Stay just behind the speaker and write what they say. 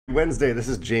Wednesday, this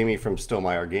is Jamie from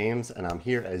Stonemaier Games, and I'm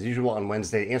here as usual on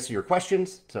Wednesday to answer your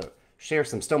questions, to share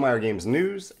some Stonemaier Games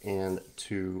news, and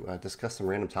to discuss some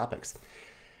random topics.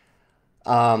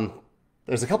 Um,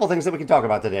 there's a couple things that we can talk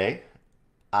about today.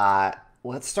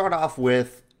 Let's start off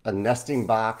with a Nesting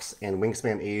Box and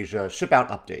Wingspan Asia ship out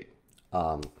update.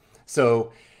 Um,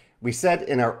 so we said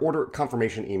in our order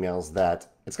confirmation emails that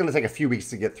it's going to take a few weeks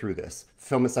to get through this.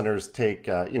 Fulfillment centers take,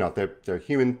 they're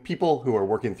human people who are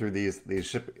working through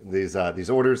these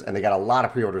orders, and they got a lot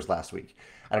of pre-orders last week.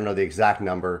 I don't know the exact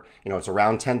number. It's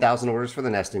around 10,000 orders for the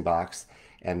Nesting Box,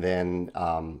 and then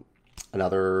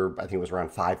another, I think it was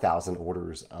around 5,000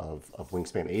 orders of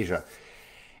Wingspan Asia.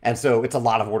 And so it's a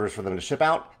lot of orders for them to ship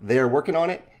out. They're working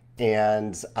on it.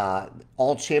 And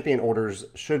all champion orders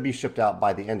should be shipped out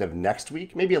by the end of next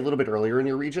week, maybe a little bit earlier in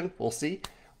your region. We'll see.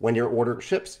 When your order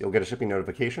ships, you'll get a shipping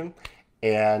notification.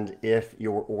 And if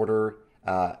your order,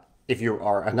 if you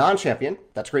are a non-champion,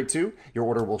 that's great too. Your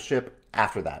order will ship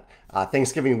after that.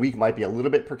 Thanksgiving week might be a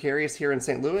little bit precarious here in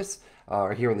St. Louis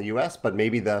or here in the US, but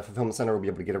maybe the fulfillment center will be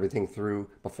able to get everything through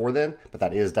before then. But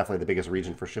that is definitely the biggest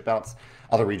region for ship outs.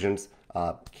 Other regions,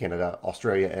 Canada,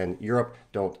 Australia, and Europe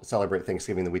don't celebrate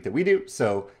Thanksgiving the week that we do.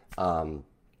 So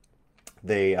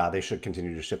they should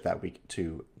continue to ship that week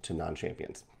to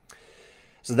non-champions.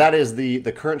 So that is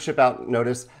the current ship out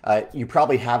notice. You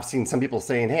probably have seen some people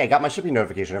saying, hey, I got my shipping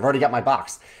notification. I've already got my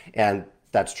box. And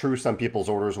that's true. Some people's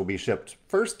orders will be shipped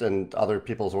first and other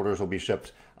people's orders will be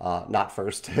shipped not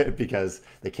first because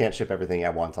they can't ship everything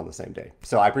at once on the same day.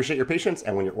 So I appreciate your patience.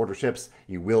 And when your order ships,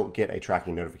 you will get a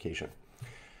tracking notification.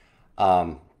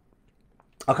 I'll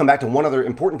come back to one other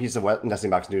important piece of Nesting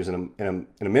Box news in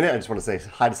a minute. I just want to say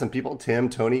hi to some people, Tim,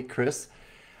 Tony, Chris,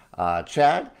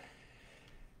 Chad.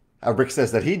 Rick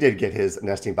says that he did get his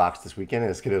Nesting Box this weekend and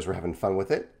his kiddos were having fun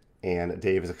with it. And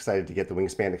Dave is excited to get the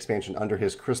Wingspan expansion under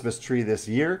his Christmas tree this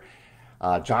year.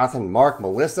 Jonathan, Mark,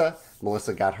 Melissa.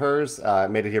 Melissa got hers,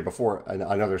 made it here before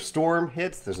another storm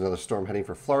hits. There's another storm heading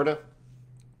for Florida.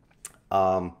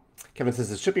 Kevin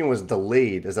says the shipping was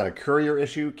delayed. Is that a courier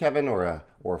issue, Kevin, or a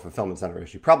fulfillment center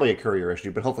issue? Probably a courier issue,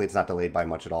 but hopefully it's not delayed by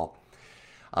much at all.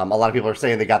 A lot of people are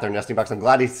saying they got their Nesting Box. I'm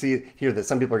glad to hear that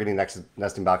some people are getting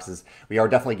Nesting Boxes. We are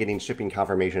definitely getting shipping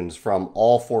confirmations from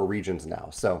all 4 regions now.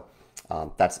 So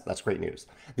that's great news.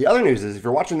 The other news is if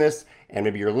you're watching this and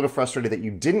maybe you're a little frustrated that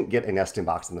you didn't get a Nesting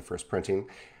Box in the first printing,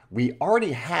 we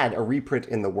already had a reprint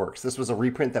in the works. This was a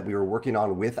reprint that we were working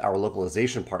on with our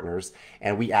localization partners,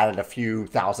 and we added a few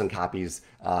thousand copies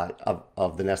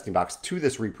of the Nesting Box to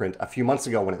this reprint a few months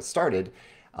ago when it started.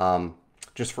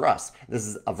 Just for us. This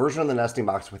is a version of the Nesting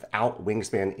Box without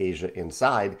Wingspan Asia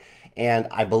inside. And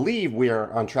I believe we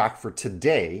are on track for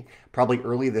today, probably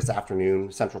early this afternoon,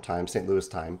 Central Time, St. Louis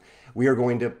time. We are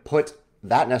going to put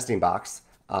that Nesting Box,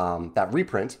 that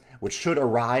reprint, which should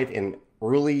arrive in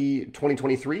early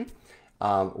 2023.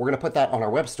 We're going to put that on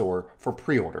our web store for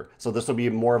pre-order. So this will be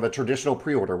more of a traditional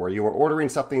pre-order where you are ordering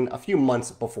something a few months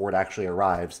before it actually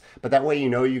arrives. But that way,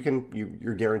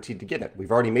 you're guaranteed to get it. We've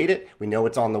already made it. We know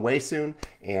it's on the way soon,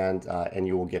 and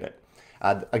you will get it.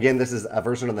 Again, this is a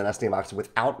version of the Nesting Box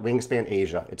without Wingspan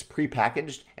Asia. It's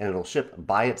pre-packaged and it'll ship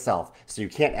by itself. So you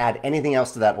can't add anything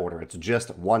else to that order. It's just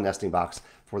one Nesting Box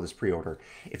for this pre-order.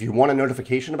 If you want a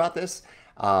notification about this,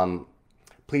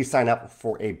 please sign up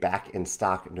for a back in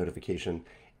stock notification,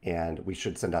 and we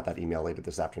should send out that email later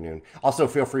this afternoon. Also,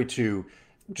 feel free to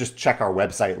just check our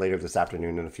website later this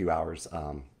afternoon in a few hours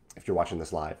if you're watching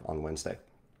this live on Wednesday.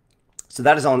 So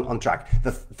that is on track.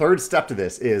 The third step to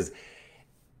this is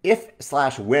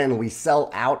if/when we sell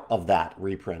out of that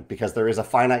reprint, because there is a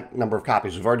finite number of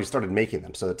copies. We've already started making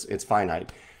them, so it's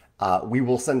finite. We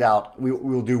will send out, we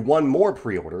will do one more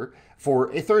pre-order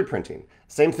for a third printing.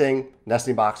 Same thing,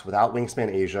 Nesting Box without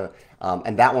Wingspan Asia,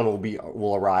 and that one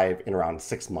will arrive in around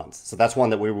 6 months. So that's one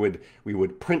that we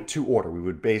would print to order. We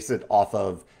would base it off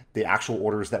of the actual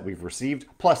orders that we've received,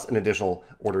 plus an additional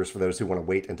orders for those who want to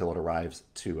wait until it arrives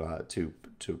to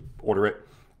order it.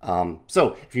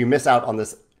 So if you miss out on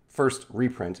this first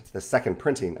reprint, the second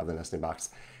printing of the Nesting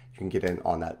Box, you can get in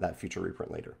on that future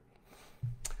reprint later.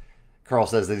 Carl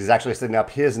says that he's actually setting up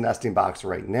his Nesting Box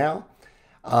right now.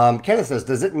 Kenneth says,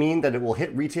 does it mean that it will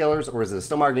hit retailers or is it a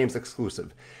Stonemaier Games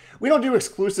exclusive? We don't do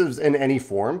exclusives in any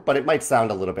form, but it might sound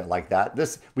a little bit like that.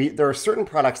 There are certain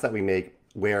products that we make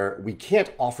where we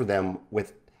can't offer them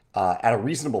at a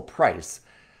reasonable price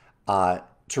to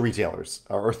retailers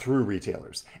or through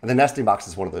retailers. And the Nesting Box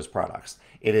is one of those products.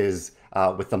 It is,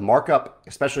 with the markup,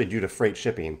 especially due to freight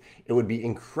shipping, it would be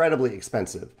incredibly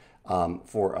expensive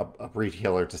for a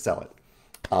retailer to sell it.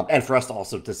 And for us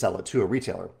also to sell it to a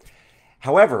retailer.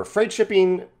 However, freight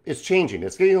shipping is changing.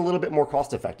 It's getting a little bit more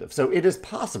cost effective. So it is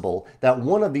possible that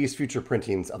one of these future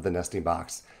printings of the nesting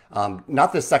box,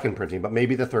 not the second printing, but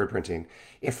maybe the third printing,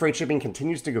 if freight shipping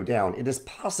continues to go down, it is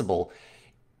possible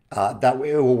that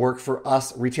it will work for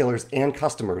us retailers and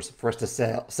customers for us to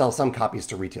sell some copies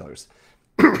to retailers.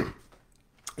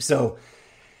 So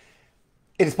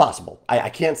it is possible. I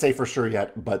can't say for sure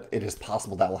yet, but it is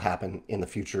possible that will happen in the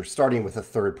future, starting with a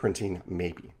third printing,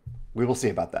 maybe. We will see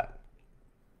about that.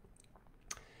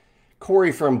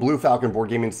 Corey from Blue Falcon Board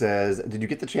Gaming says, did you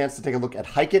get the chance to take a look at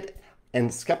Hike-It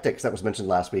and Skeptics that was mentioned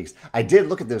last week? I did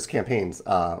look at those campaigns,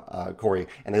 Corey,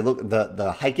 and they look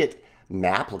the Hike-It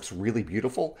map looks really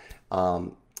beautiful.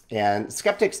 And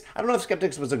Skeptics, I don't know if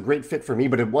Skeptics was a great fit for me,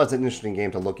 but it was an interesting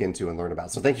game to look into and learn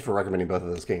about. So thank you for recommending both of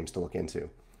those games to look into.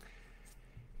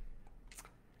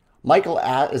 Michael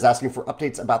is asking for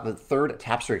updates about the third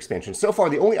Tapestry expansion. So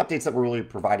far, the only updates that we're really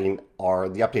providing are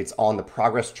the updates on the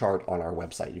progress chart on our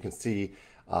website. You can see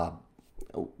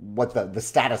what the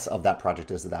status of that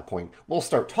project is at that point. We'll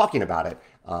start talking about it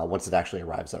once it actually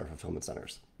arrives at our fulfillment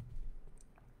centers.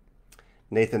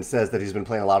 Nathan says that he's been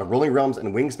playing a lot of Rolling Realms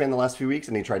and Wingspan the last few weeks,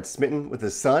 and he tried Smitten with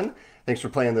his son. Thanks for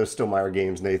playing those Stonemaier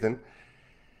games, Nathan.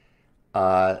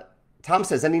 Tom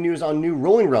says, any news on new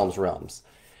Rolling Realms?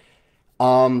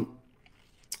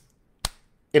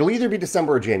 It'll either be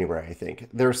December or January, I think.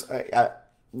 There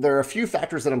are a few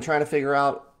factors that I'm trying to figure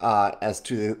out as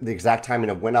to the exact timing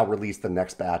of when I'll release the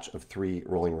next batch of 3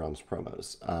 Rolling Realms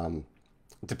promos.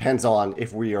 It depends on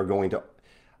if we are going to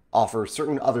offer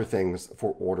certain other things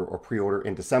for order or pre-order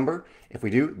in December. If we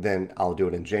do, then I'll do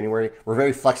it in January. We're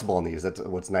very flexible on these. That's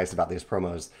what's nice about these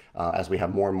promos. As we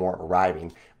have more and more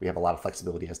arriving, we have a lot of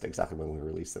flexibility as to exactly when we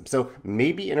release them. So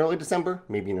maybe in early December,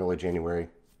 maybe in early January.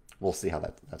 We'll see how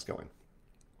that's going.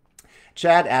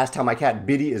 Chad asked how my cat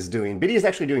Biddy is doing. Biddy is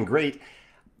actually doing great.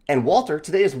 And Walter,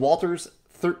 today is Walter's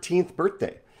 13th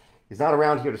birthday. He's not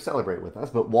around here to celebrate with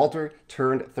us, but Walter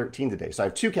turned 13 today. So I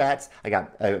have 2 cats. I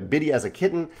got Biddy as a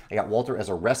kitten. I got Walter as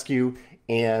a rescue.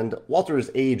 And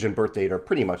Walter's age and birth date are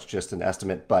pretty much just an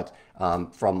estimate, but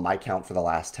from my count for the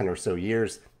last 10 or so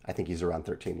years, I think he's around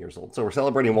 13 years old. So we're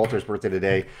celebrating Walter's birthday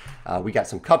today. We got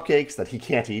some cupcakes that he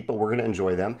can't eat, but we're going to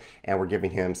enjoy them. And we're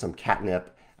giving him some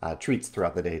catnip treats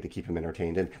throughout the day to keep him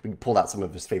entertained. And we pulled out some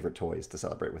of his favorite toys to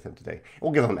celebrate with him today.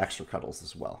 We'll give him extra cuddles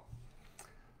as well.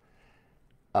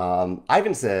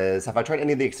 Ivan says, have I tried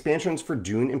any of the expansions for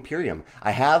Dune Imperium?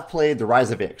 I have played The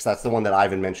Rise of Ix. That's the one that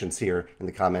Ivan mentions here in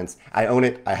the comments. I own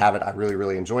it. I have it. I really,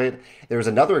 really enjoy it. There's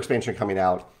another expansion coming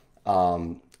out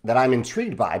that I'm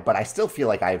intrigued by, but I still feel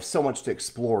like I have so much to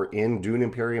explore in Dune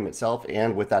Imperium itself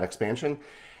and with that expansion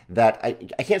that I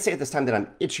can't say at this time that I'm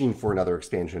itching for another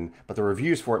expansion, but the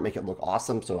reviews for it make it look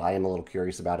awesome, so I am a little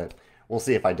curious about it. We'll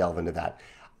see if I delve into that.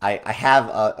 I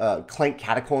have Clank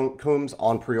Catacombs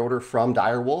on pre-order from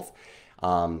Direwolf,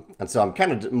 and so I'm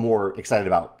kind of more excited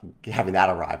about having that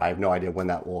arrive. I have no idea when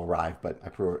that will arrive, but I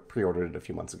pre-ordered it a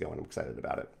few months ago, and I'm excited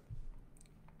about it.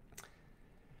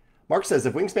 Mark says,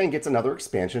 if Wingspan gets another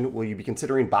expansion, will you be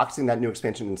considering boxing that new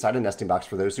expansion inside a nesting box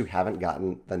for those who haven't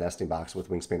gotten the nesting box with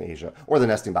Wingspan Asia, or the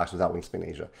nesting box without Wingspan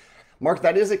Asia? Mark,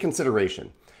 that is a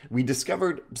consideration. We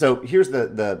discovered, so here's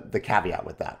the caveat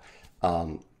with that.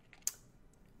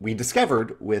 We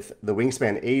discovered with the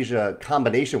Wingspan Asia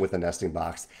combination with the nesting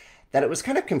box that it was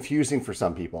kind of confusing for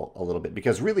some people a little bit,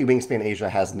 because really Wingspan Asia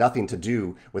has nothing to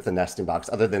do with the nesting box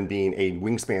other than being a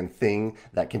Wingspan thing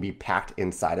that can be packed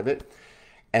inside of it.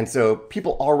 And so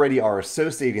people already are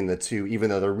associating the two, even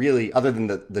though they're really, other than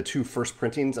the 2 first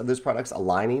printings of those products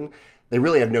aligning, they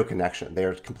really have no connection. They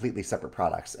are completely separate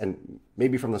products. And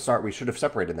maybe from the start, we should have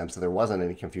separated them so there wasn't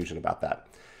any confusion about that.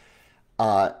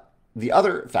 The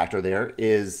other factor there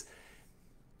is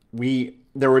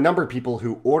there were a number of people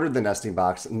who ordered the nesting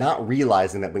box not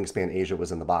realizing that Wingspan Asia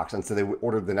was in the box. And so they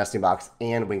ordered the nesting box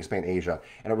and Wingspan Asia.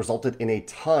 And it resulted in a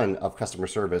ton of customer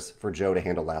service for Joe to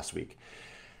handle last week.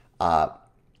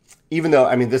 Even though,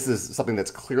 I mean, this is something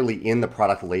that's clearly in the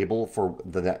product label for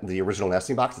the original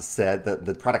nesting box. It said that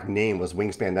the product name was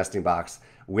Wingspan Nesting Box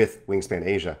with Wingspan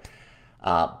Asia.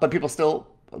 But people still,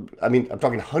 I mean, I'm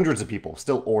talking hundreds of people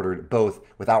still ordered both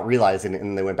without realizing it.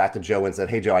 And they went back to Joe and said,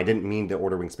 hey, Joe, I didn't mean to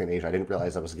order Wingspan Asia. I didn't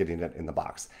realize I was getting it in the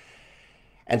box.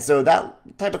 And so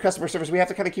that type of customer service, we have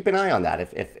to kind of keep an eye on that.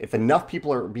 If enough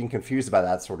people are being confused about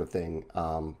that sort of thing,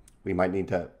 we might need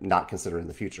to not consider it in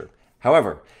the future.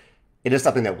 However, it is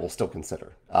something that we'll still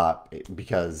consider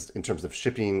because in terms of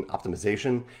shipping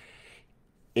optimization,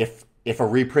 if a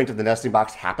reprint of the nesting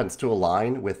box happens to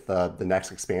align with the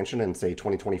next expansion in, say,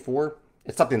 2024,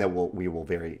 it's something that we will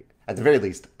at the very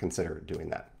least consider doing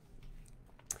that.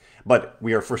 But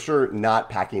we are for sure not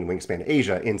packing Wingspan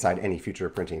Asia inside any future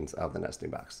printings of the nesting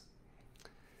box.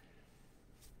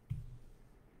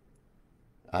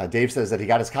 Dave says that he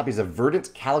got his copies of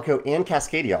Verdant, Calico, and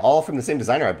Cascadia, all from the same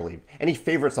designer, I believe. Any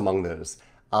favorites among those?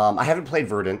 I haven't played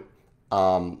Verdant.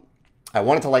 I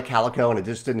wanted to like Calico, and it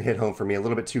just didn't hit home for me. A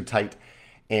little bit too tight.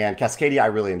 And Cascadia, I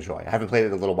really enjoy. I haven't played it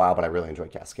in a little while, but I really enjoy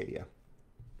Cascadia.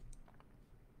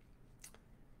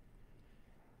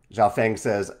 Zhao Feng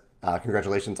says,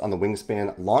 congratulations on the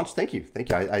Wingspan launch. Thank you. Thank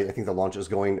you. I think the launch is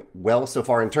going well so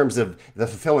far in terms of the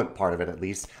fulfillment part of it, at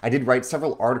least. I did write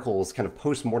several articles, kind of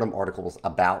post-mortem articles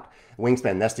about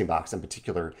Wingspan Nesting Box in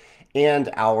particular, and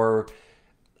our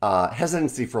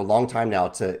hesitancy for a long time now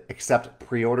to accept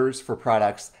pre-orders for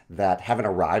products that haven't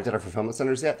arrived at our fulfillment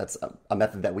centers yet. That's a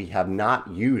method that we have not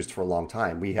used for a long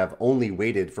time. We have only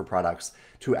waited for products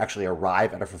to actually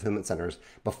arrive at our fulfillment centers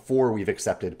before we've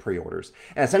accepted pre-orders.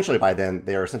 And essentially by then,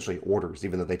 they are essentially orders,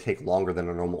 even though they take longer than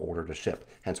a normal order to ship.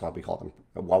 Hence why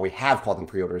we have called them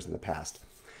pre-orders in the past.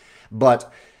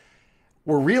 But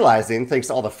we're realizing, thanks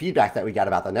to all the feedback that we got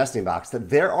about the nesting box, that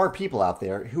there are people out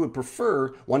there who would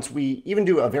prefer, once we even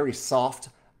do a very soft,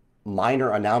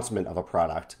 minor announcement of a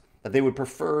product, that they would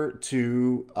prefer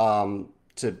to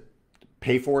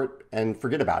pay for it and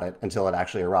forget about it until it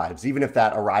actually arrives, even if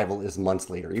that arrival is months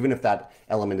later, even if that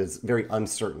element is very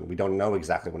uncertain. We don't know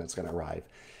exactly when it's going to arrive.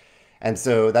 And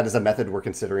so that is a method we're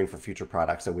considering for future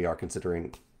products, and we are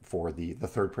considering for the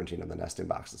third printing of the nesting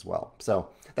box as well. So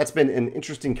that's been an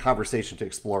interesting conversation to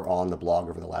explore on the blog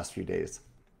over the last few days.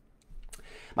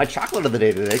 My chocolate of the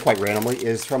day today, quite randomly,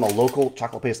 is from a local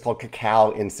chocolate place called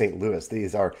Cacao in St. Louis.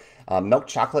 These are milk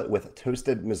chocolate with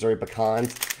toasted Missouri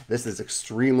pecans. This is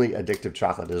extremely addictive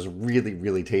chocolate. It is really,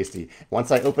 really tasty.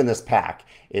 Once I open this pack,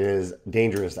 it is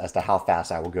dangerous as to how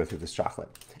fast I will go through this chocolate.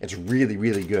 It's really,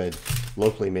 really good,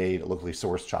 locally made, locally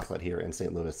sourced chocolate here in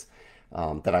St. Louis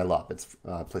that I love. It's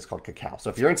a place called Cacao. So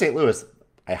if you're in St. Louis,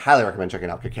 I highly recommend checking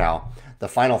out Cacao. The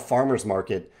final farmers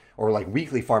market, or like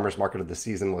weekly farmers market of the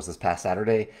season, was this past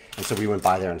Saturday. And so we went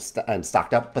by there and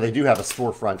stocked up. But they do have a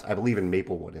storefront, I believe, in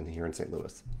Maplewood here in St.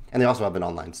 Louis. And they also have an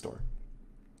online store.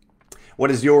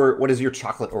 What is your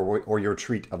chocolate or your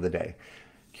treat of the day?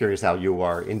 Curious how you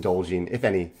are indulging, if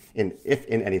in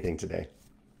anything today.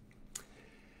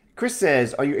 Chris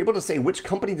says, are you able to say which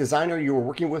company designer you are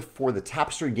working with for the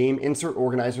Tapestry game insert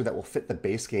organizer that will fit the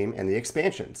base game and the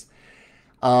expansions?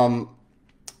 I'm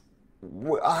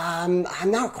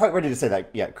not quite ready to say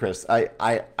that yet, Chris.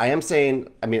 I am saying,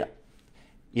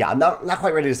 yeah, I'm not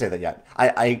quite ready to say that yet.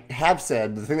 I have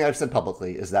said, the thing that I've said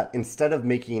publicly is that instead of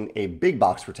making a big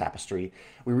box for Tapestry,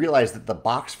 we realized that the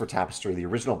box for Tapestry, the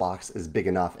original box, is big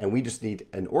enough, and we just need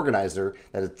an organizer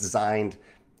that is designed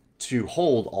to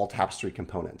hold all Tapestry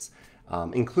components,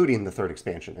 including the third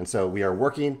expansion. And so we are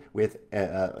working with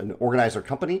an organizer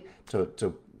company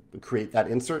to create that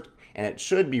insert, and it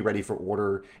should be ready for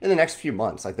order in the next few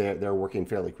months. Like they're working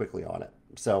fairly quickly on it.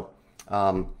 So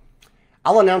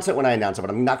I'll announce it when I announce it, but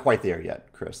I'm not quite there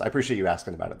yet, Chris. I appreciate you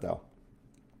asking about it, though.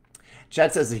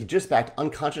 Chad says that he just backed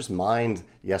Unconscious Mind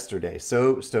yesterday.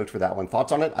 So stoked for that one.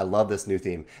 Thoughts on it? I love this new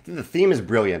theme. I think the theme is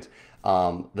brilliant.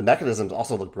 The mechanisms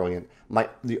also look brilliant.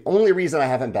 The only reason I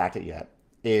haven't backed it yet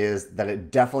is that it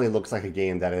definitely looks like a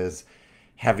game that is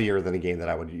heavier than a game that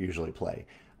I would usually play.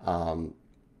 I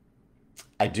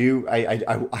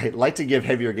like to give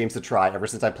heavier games a try ever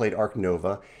since I played Ark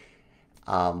Nova.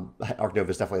 Ark Nova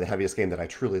is definitely the heaviest game that I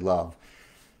truly love.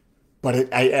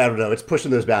 But I don't know, it's pushing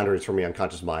those boundaries for me.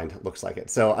 Unconscious Mind looks like it.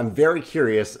 So I'm very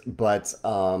curious, but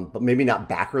maybe not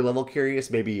backer level curious.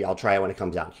 Maybe I'll try it when it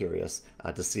comes out curious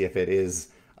to see if it is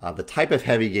the type of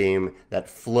heavy game that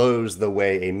flows the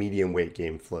way a medium weight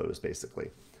game flows, basically,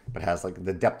 but has like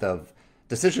the depth of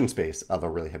decision space of a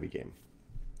really heavy game.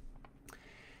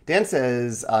 Dan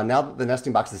says, now that the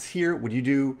nesting box is here, would you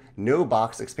do no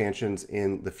box expansions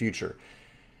in the future?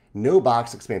 No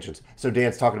box expansions. So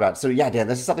Dan's talking about, so yeah, Dan,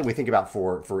 this is something we think about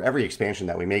for every expansion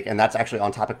that we make. And that's actually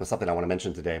on topic with something I want to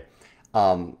mention today.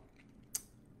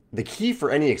 The key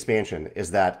for any expansion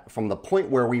is that from the point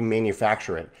where we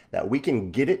manufacture it, that we can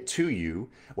get it to you,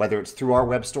 whether it's through our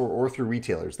web store or through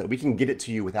retailers, that we can get it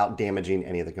to you without damaging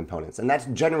any of the components. And that's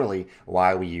generally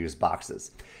why we use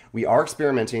boxes. We are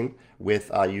experimenting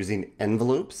with using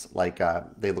envelopes, like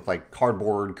they look like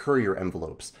cardboard courier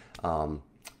envelopes,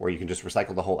 where you can just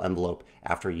recycle the whole envelope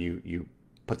after you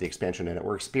put the expansion in it.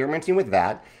 We're experimenting with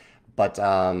that, but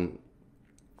and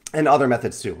other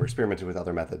methods too. We're experimenting with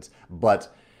other methods,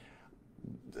 but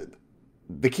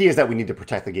the key is that we need to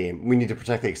protect the game. We need to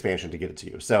protect the expansion to get it to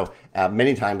you. So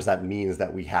many times that means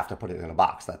that we have to put it in a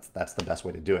box. That's the best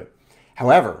way to do it.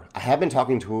 However, I have been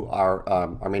talking to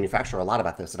our manufacturer a lot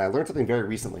about this, and I learned something very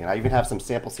recently. And I even have some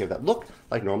samples here that look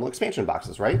like normal expansion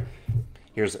boxes, right?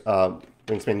 Here's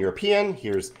Wingspan European,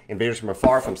 here's Invaders from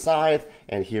Afar from Scythe,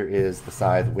 and here is the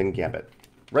Scythe Wind Gambit.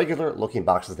 Regular looking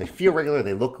boxes. They feel regular,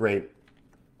 they look great.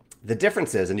 The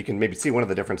difference is, and you can maybe see one of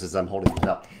the differences, I'm holding these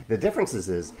up. The differences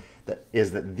is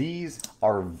that these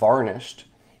are varnished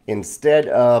instead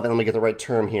of, and let me get the right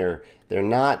term here, they're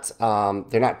not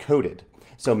coated.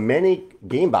 So many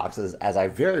game boxes, as I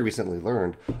very recently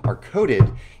learned, are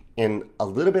coated in a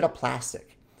little bit of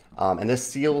plastic. And this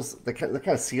seals, that kind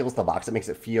of seals the box. It makes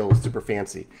it feel super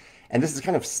fancy. And this is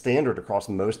kind of standard across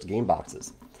most game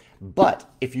boxes. But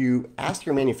if you ask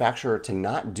your manufacturer to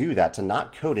not do that, to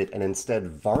not coat it and instead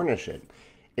varnish it,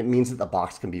 it means that the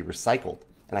box can be recycled.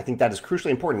 And I think that is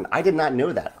crucially important. I did not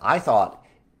know that. I thought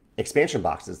expansion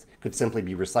boxes could simply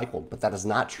be recycled, but that is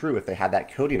not true if they had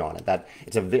that coating on it. That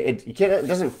it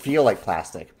doesn't feel like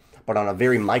plastic, but on a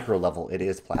very micro level, it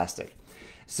is plastic.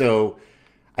 So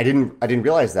I didn't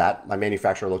realize that. My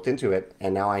manufacturer looked into it,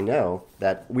 and now I know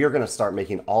that we are going to start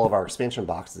making all of our expansion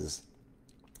boxes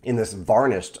in this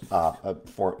varnished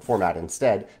format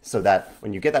instead, so that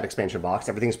when you get that expansion box,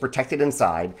 everything's protected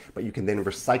inside, but you can then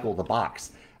recycle the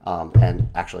box and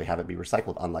actually have it be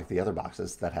recycled, unlike the other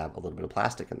boxes that have a little bit of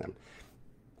plastic in them.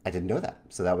 I didn't know that,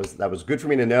 so that was good for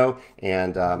me to know,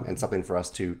 and something for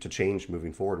us to change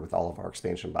moving forward with all of our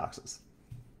expansion boxes.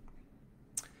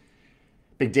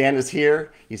 Big Dan is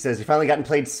here. He says he finally gotten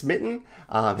played Smitten.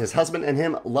 His husband and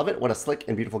him love it. What a slick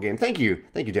and beautiful game. Thank you,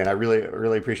 Dan. I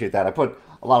really appreciate that. I put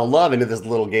a lot of love into this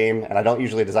little game, and I don't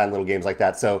usually design little games like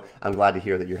that. So I'm glad to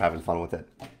hear that you're having fun with it.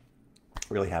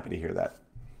 Really happy to hear that.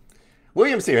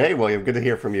 William's here. Hey, William. Good to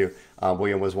hear from you.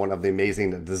 William was one of the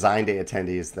amazing Design Day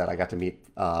attendees that I got to meet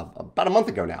about a month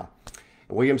ago now.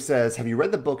 William says, have you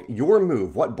read the book Your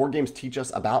Move? What Board Games Teach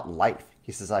Us About Life?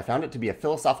 He says, I found it to be a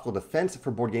philosophical defense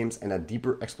for board games and a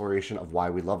deeper exploration of why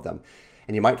we love them.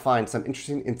 And you might find some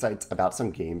interesting insights about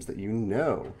some games that you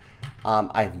know.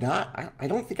 I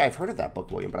don't think I've heard of that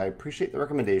book, William, but I appreciate the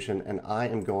recommendation, and I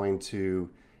am going to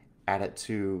add it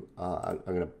to, I'm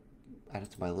going to add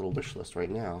it to my little wish list right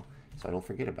now so I don't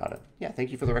forget about it. Yeah,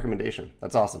 thank you for the recommendation.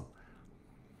 That's awesome.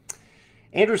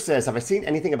 Andrew says, have I seen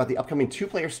anything about the upcoming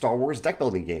two-player Star Wars deck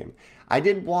building game? I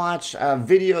did watch a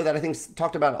video that I think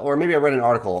talked about, or maybe I read an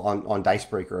article on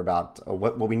Dicebreaker about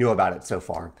what we knew about it so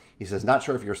far. He says, not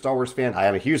sure if you're a Star Wars fan. I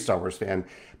am a huge Star Wars fan,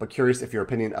 but curious if your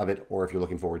opinion of it or if you're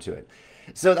looking forward to it.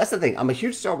 So that's the thing. I'm a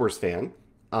huge Star Wars fan,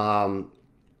 and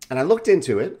I looked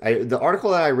into it. The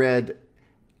article that I read,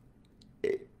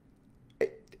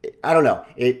 I don't know.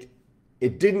 It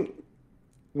didn't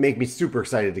make me super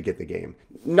excited to get the game.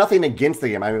 Nothing against the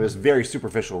game. I mean, it was a very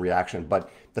superficial reaction, but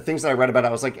the things that I read about it,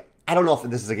 I was like, I don't know if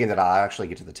this is a game that I'll actually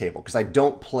get to the table, because I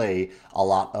don't play a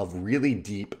lot of really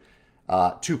deep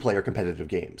two-player competitive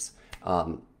games.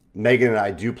 Megan and I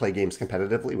do play games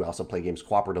competitively. We also play games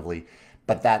cooperatively,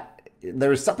 but there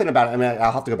was something about it. I mean,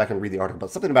 I'll have to go back and read the article, but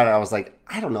something about it, I was like,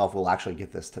 I don't know if we'll actually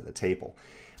get this to the table,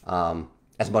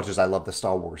 as much as I love the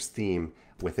Star Wars theme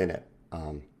within it.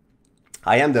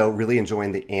 I am, though, really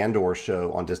enjoying the Andor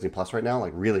show on Disney Plus right now,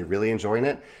 like really enjoying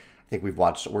it. I think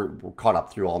we're caught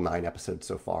up through all 9 episodes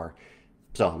so far.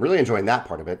 So I'm really enjoying that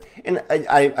part of it. And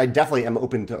I definitely am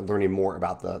open to learning more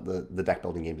about the deck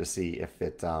building game to see if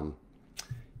it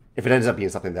ends up being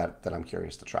something that I'm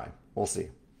curious to try. We'll see.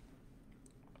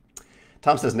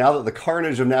 Tom says, now that the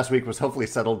carnage of last week was hopefully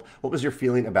settled, what was your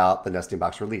feeling about the Nesting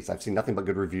Box release? I've seen nothing but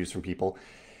good reviews from people.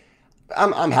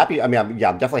 I'm happy. I mean, I'm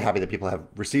definitely happy that people have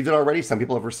received it already. Some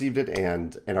people have received it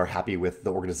and are happy with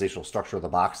the organizational structure of the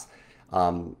box.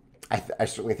 I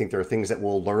certainly think there are things that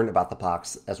we'll learn about the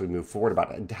box as we move forward,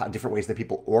 about different ways that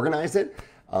people organize it.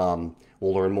 We'll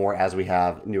learn more as we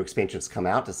have new expansions come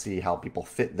out to see how people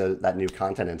fit that new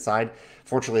content inside.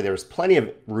 Fortunately, there's plenty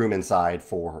of room inside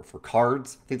for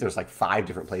cards. I think there's like 5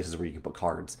 different places where you can put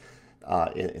cards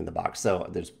in the box. So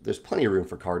there's plenty of room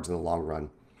for cards in the long run.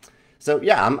 So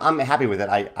yeah, I'm happy with it.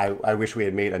 I wish we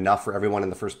had made enough for everyone in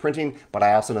the first printing, but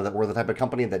I also know that we're the type of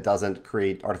company that doesn't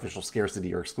create artificial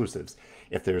scarcity or exclusives.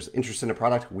 If there's interest in a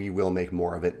product, we will make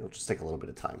more of it. It'll just take a little bit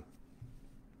of time.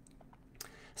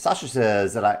 Sasha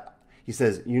says he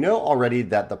says, you know already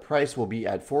that the price will be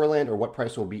at Foreland, or what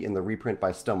price will be in the reprint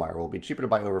by Stonemaier? Will it be cheaper to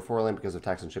buy over Foreland because of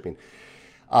tax and shipping?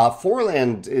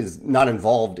 Foreland is not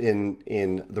involved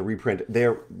in the reprint.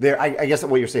 I guess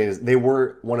what you're saying is they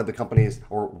were one of the companies,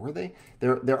 or were they?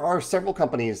 There are several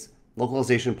companies,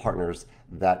 localization partners,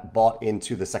 that bought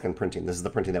into the second printing. This is the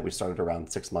printing that we started around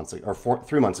 6 months ago, or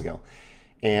 3 months ago.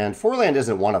 And Fourland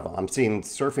isn't one of them. I'm seeing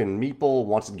Surf and Meeple,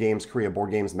 Wanted Games, Korea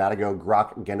Board Games, Matago,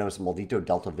 Grok, Genos, Maldito,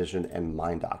 Delta Vision, and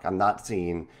Mindoc. I'm not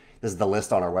seeing, this is the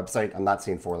list on our website. I'm not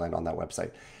seeing Fourland on that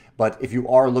website. But if you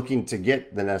are looking to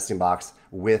get the nesting box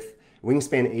with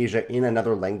Wingspan Asia in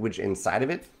another language inside of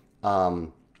it,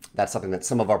 that's something that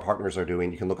some of our partners are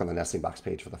doing. You can look on the nesting box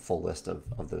page for the full list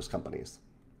of those companies.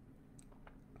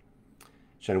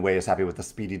 Shen Wei is happy with the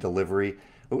speedy delivery.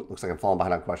 Oh, looks like I'm falling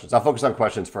behind on questions. I'll focus on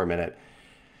questions for a minute.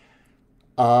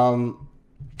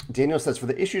 Daniel says, for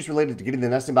the issues related to getting the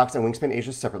nesting box and Wingspan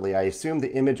Asia separately, I assume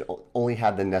the image only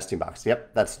had the nesting box.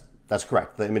 Yep, that's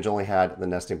correct. The image only had the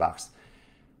nesting box.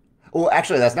 Well,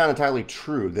 actually, that's not entirely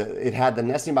true. It had the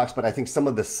nesting box, but I think some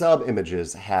of the sub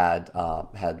images had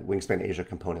Wingspan Asia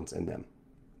components in them,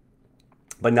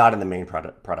 but not in the main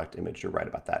product image. You're right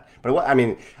about that. But I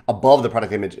mean, above the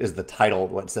product image is the title,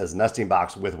 what says nesting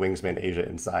box with Wingspan Asia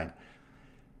inside.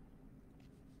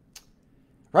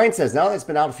 Ryan says, now that it's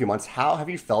been out a few months, how have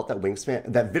you felt that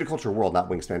Viticulture World, not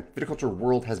Wingspan, Viticulture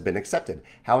World has been accepted?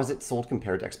 How has it sold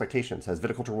compared to expectations? Has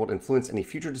Viticulture World influenced any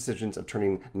future decisions of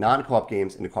turning non-co-op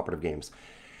games into cooperative games?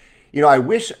 You know, I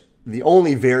wish the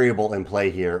only variable in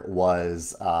play here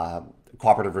was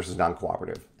cooperative versus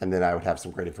non-cooperative, and then I would have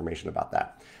some great information about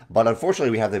that. But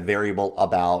unfortunately, we have the variable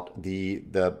about the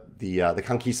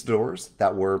conquistadors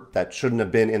that shouldn't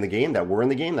have been in the game, that were in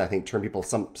the game, that I think turned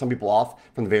some people off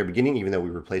from the very beginning, even though we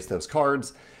replaced those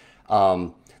cards.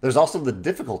 There's also the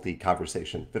difficulty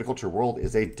conversation. Viticulture World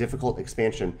is a difficult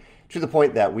expansion to the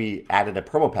point that we added a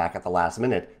promo pack at the last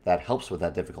minute that helps with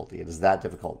that difficulty. It is that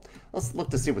difficult. Let's look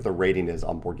to see what the rating is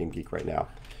on Board Game Geek right now.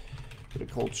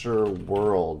 Viticulture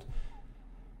World.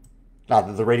 Not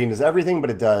that the rating is everything, but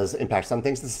it does impact some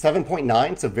things. This is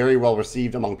 7.9, so very well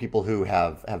received among people who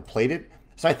have played it.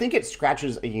 So I think it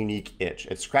scratches a unique itch.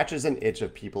 It scratches an itch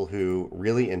of people who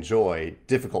really enjoy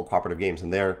difficult cooperative games,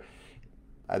 and that's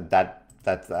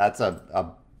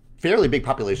a fairly big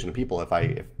population of people, if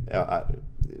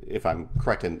I'm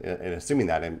correct in assuming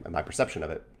that in my perception of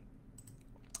it.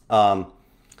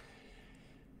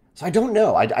 So I don't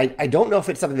know. I don't know if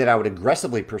it's something that I would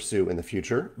aggressively pursue in the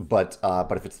future, but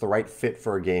if it's the right fit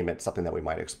for a game, it's something that we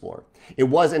might explore. It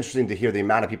was interesting to hear the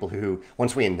amount of people who,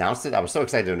 once we announced it, I was so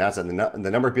excited to announce it, and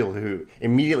the number of people who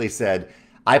immediately said,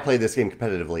 I play this game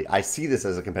competitively. I see this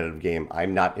as a competitive game.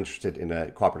 I'm not interested in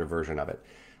a cooperative version of it,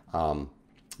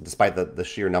 despite the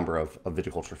sheer number of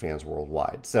viticulture fans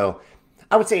worldwide. So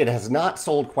I would say it has not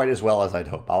sold quite as well as I'd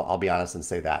hope. I'll be honest and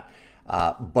say that.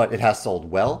 But it has sold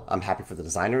well. I'm happy for the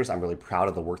designers. I'm really proud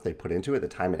of the work they put into it, the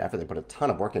time and effort. They put a ton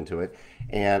of work into it.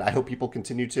 And I hope people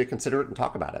continue to consider it and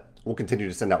talk about it. We'll continue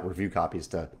to send out review copies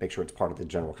to make sure it's part of the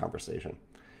general conversation.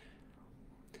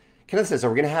 Kenneth says, are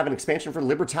we going to have an expansion for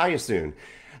Libertalia soon?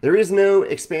 There is no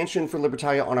expansion for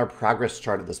Libertalia on our progress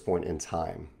chart at this point in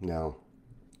time. No.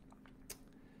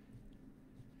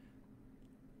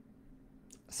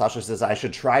 Sasha says, I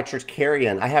should try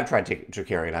Trickarion. I have tried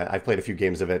Trickarion. I've played a few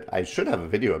games of it. I should have a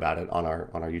video about it on our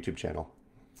YouTube channel.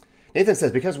 Nathan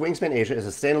says, because Wingspan Asia is a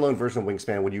standalone version of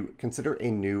Wingspan, would you consider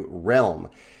a new realm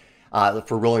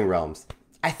for Rolling Realms?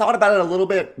 I thought about it a little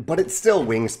bit, but it's still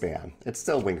Wingspan. It's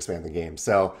still Wingspan, the game.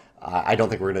 So I don't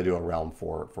think we're going to do a realm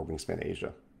for Wingspan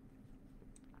Asia.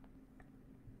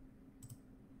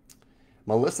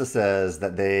 Melissa says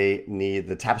that they need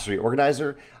the Tapestry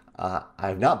Organizer. I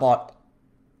have not bought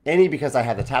any because I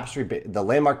had the Tapestry, the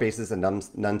landmark bases, and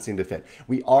none seem to fit.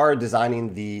 We are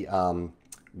designing the organizer,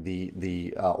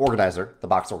 the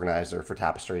box organizer for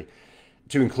Tapestry,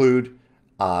 to include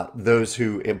those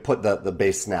who put the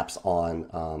base snaps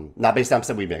on, not base snaps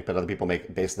that we make, but other people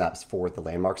make base snaps for the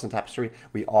landmarks in Tapestry.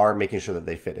 We are making sure that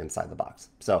they fit inside the box.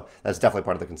 So that's definitely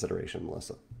part of the consideration,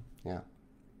 Melissa. Yeah.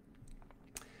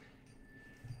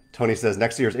 Tony says,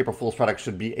 next year's April Fool's product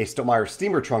should be a Stonemaier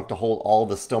steamer trunk to hold all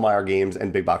the Stonemaier games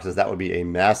and big boxes. That would be a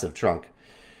massive trunk.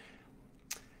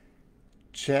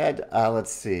 Chad,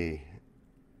 let's see.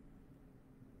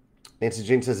 Nancy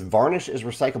Jane says, varnish is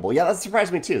recyclable. Yeah, that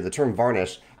surprised me too. The term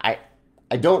varnish, I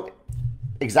don't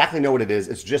exactly know what it is.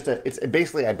 It's just it's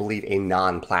basically, I believe, a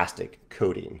non-plastic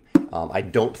coating. I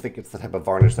don't think it's the type of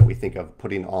varnish that we think of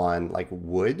putting on like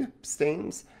wood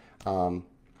stains.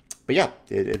 But yeah,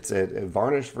 it's a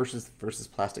varnish versus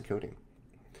plastic coating.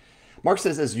 Mark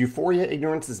says, as Euphoria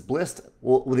Ignorance is Bliss,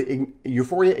 will the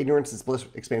Euphoria Ignorance is Bliss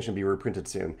expansion be reprinted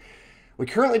soon? We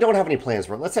currently don't have any plans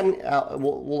for it. Let's have,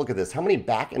 we'll look at this. How many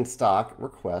back in stock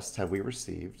requests have we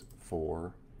received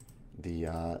for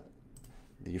the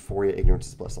Euphoria Ignorance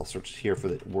is Bliss? I'll search here for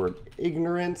the word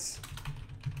ignorance.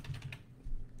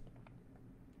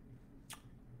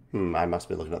 I must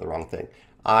be looking at the wrong thing.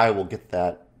 I will get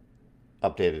that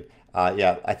updated.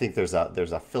 Yeah, I think there's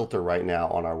a filter right now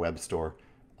on our web store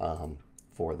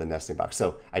for the nesting box.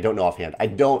 So I don't know offhand. I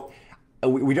don't.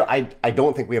 We don't. I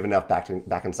don't think we have enough back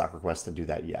in stock requests to do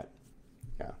that yet.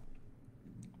 Yeah.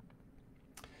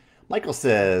 Michael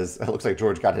says, it looks like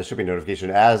George got his shipping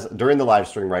notification as during the live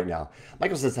stream right now.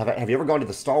 Michael says, have you ever gone to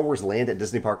the Star Wars land at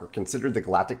Disney Park or considered the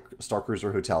Galactic Star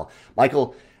Cruiser Hotel?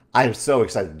 Michael, I'm so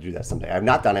excited to do that someday. I've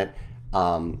not done it.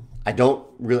 I don't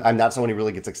really. I'm not someone who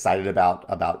really gets excited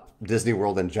about Disney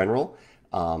World in general.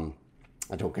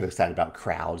 I don't get excited about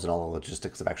crowds and all the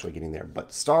logistics of actually getting there.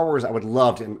 But Star Wars, I would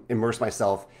love to immerse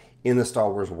myself in the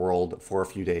Star Wars world for a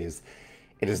few days.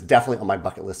 It is definitely on my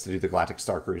bucket list to do the Galactic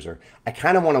Star Cruiser. I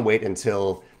kind of want to wait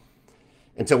until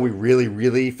we really,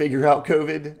 really figure out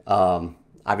COVID.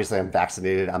 Obviously, I'm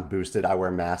vaccinated, I'm boosted, I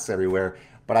wear masks everywhere.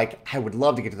 But I would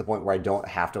love to get to the point where I don't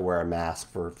have to wear a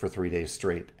mask for 3 days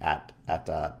straight at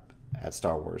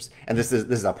Star Wars. And this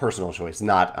is a personal choice,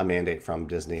 not a mandate from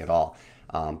Disney at all.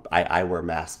 I wear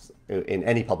masks in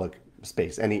any public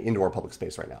space, any indoor public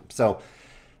space right now. So,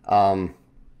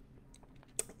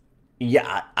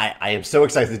 yeah, I am so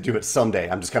excited to do it someday.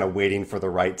 I'm just kind of waiting for the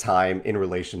right time in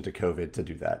relation to COVID to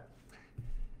do that.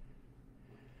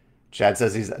 Chad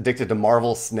says he's addicted to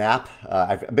Marvel Snap.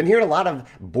 I've been hearing a lot of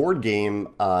board game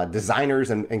designers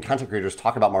and content creators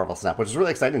talk about Marvel Snap, which is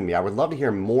really exciting to me. I would love to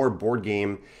hear more board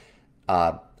game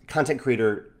content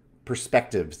creator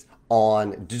perspectives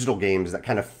on digital games that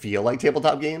kind of feel like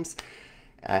tabletop games.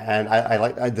 And I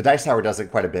like the Dice Tower does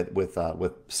it quite a bit with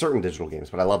certain digital games,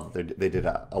 but I love that they did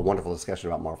a wonderful discussion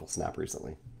about Marvel Snap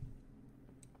recently.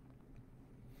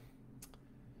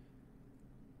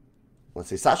 Let's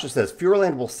see. Sasha says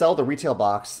Fureland will sell the retail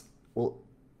box. Well,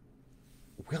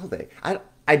 will they?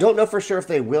 I don't know for sure if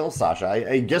they will, Sasha.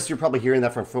 I guess you're probably hearing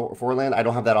that from Fureland. I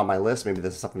don't have that on my list. Maybe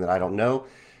this is something that I don't know.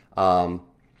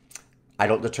 I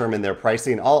don't determine their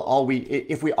pricing.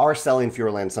 If we are selling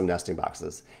Fureland some nesting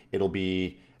boxes, it'll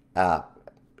be at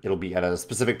a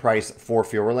specific price for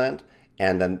Fureland,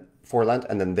 and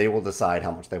then they will decide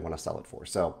how much they want to sell it for.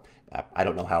 So I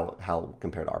don't know how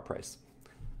compared to our price.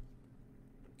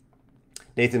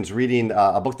 Nathan's reading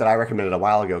a book that I recommended a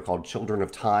while ago called Children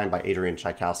of Time by Adrian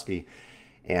Tchaikovsky.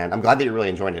 And I'm glad that you're really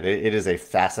enjoying it. It is a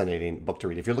fascinating book to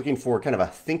read. If you're looking for kind of a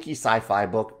thinky sci-fi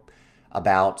book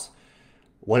about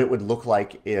what it would look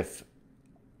like if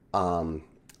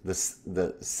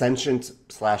the sentient /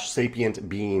 sapient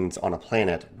beings on a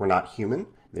planet were not human,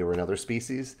 they were another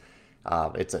species.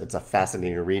 It's a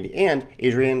fascinating read. And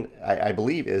Adrian, I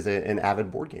believe, is an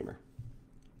avid board gamer.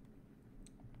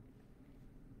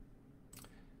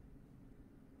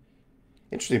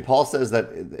 Interesting. Paul says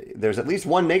that there's at least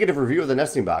one negative review of the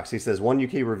nesting box. He says one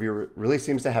UK reviewer really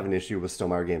seems to have an issue with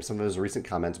Stonemaier Games. Some of his recent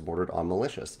comments bordered on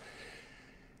malicious.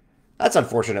 That's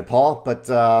unfortunate, Paul, but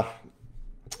I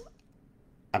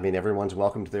mean, everyone's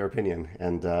welcome to their opinion,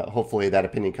 and hopefully that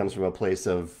opinion comes from a place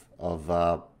of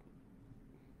I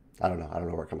don't know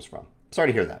where it comes from. Sorry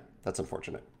to hear that. That's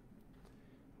unfortunate.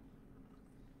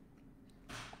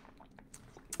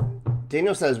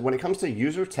 Daniel says, when it comes to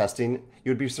user testing,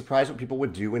 you would be surprised what people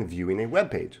would do when viewing a web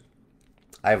page.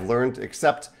 I have learned to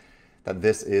accept that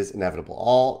this is inevitable.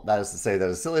 All that is to say that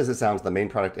as silly as it sounds, the main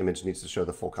product image needs to show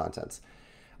the full contents.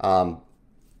 I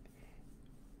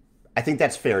think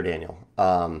that's fair, Daniel.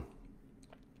 I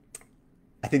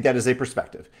think that is a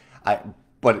perspective.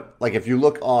 But like if you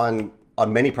look on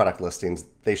many product listings,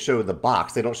 they show the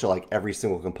box. They don't show like every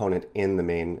single component in the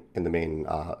main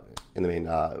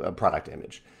product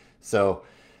image. So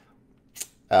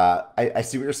I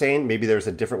see what you're saying. Maybe there's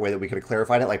a different way that we could have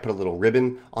clarified it, like put a little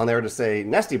ribbon on there to say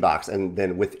nesting box, and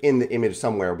then within the image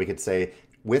somewhere we could say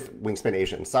with Wingspan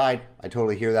Asia inside. I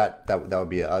totally hear that. That would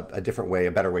be a different way,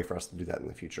 a better way for us to do that in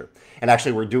the future. And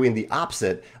actually, we're doing the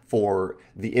opposite for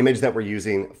the image that we're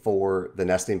using for the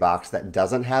nesting box that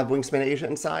doesn't have Wingspan Asia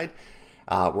inside.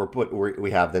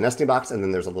 We have the nesting box, and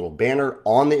then there's a little banner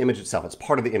on the image itself. It's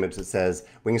part of the image that says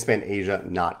Wingspan Asia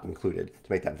not included,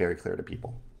 to make that very clear to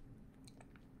people.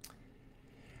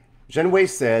 Genway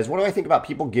says, what do I think about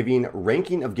people giving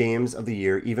ranking of games of the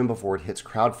year even before it hits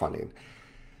crowdfunding?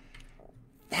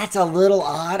 That's a little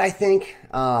odd, I think.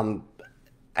 I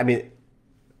mean,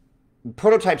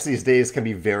 prototypes these days can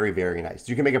be very, very nice.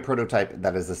 You can make a prototype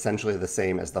that is essentially the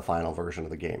same as the final version of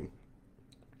the game.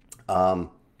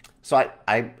 So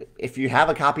if you have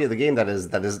a copy of the game that is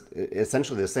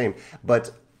essentially the same,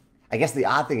 but I guess the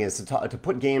odd thing is to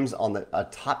put games on a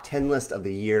top 10 list of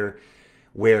the year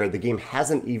where the game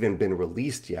hasn't even been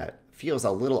released yet feels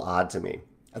a little odd to me.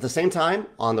 At the same time,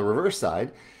 on the reverse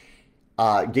side,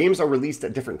 games are released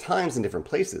at different times in different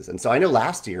places. And so I know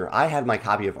last year I had my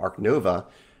copy of Ark Nova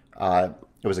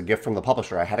It was a gift from the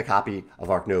publisher. I had a copy of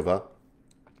Ark Nova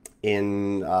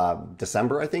in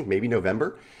December, I think, maybe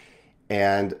November.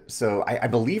 And so I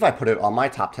believe I put it on my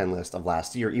top 10 list of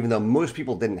last year, even though most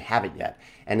people didn't have it yet.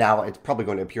 And now it's probably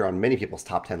going to appear on many people's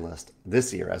top 10 list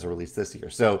this year as a release this year.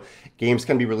 So games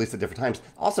can be released at different times.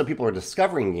 Also, people are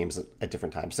discovering games at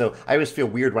different times. So I always feel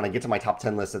weird when I get to my top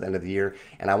 10 list at the end of the year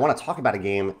and I want to talk about a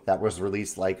game that was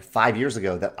released like 5 years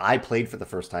ago that I played for the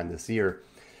first time this year.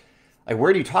 Like,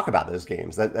 where do you talk about those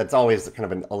games? That's always kind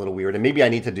of a little weird. And maybe I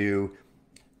need to do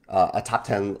a top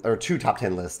 10 or 2 top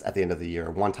 10 lists at the end of the year.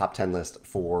 1 top 10 list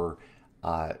for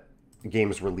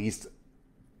games released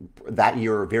that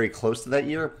year or very close to that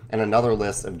year, and another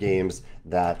list of games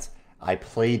that I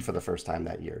played for the first time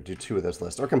that year. Do 2 of those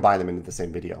lists or combine them into the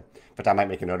same video. But I might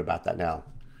make a note about that now.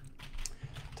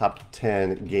 Top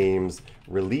 10 games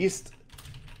released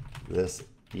this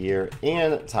year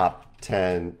and top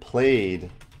 10 played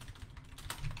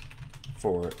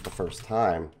for the first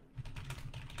time.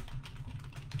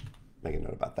 Make a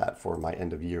note about that for my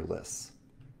end of year lists.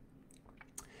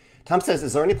 Tom says,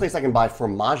 is there any place I can buy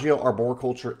Formaggio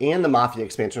Arboriculture and the Mafia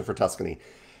expansion for Tuscany?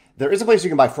 There is a place you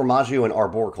can buy Formaggio and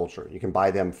Arboriculture. You can buy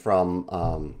them from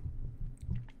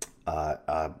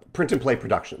Print and Play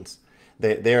Productions.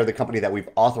 They are the company that we've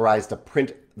authorized to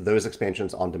print those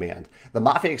expansions on demand. The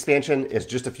Mafia expansion is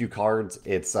just a few cards.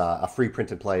 It's a free print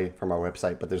and play from our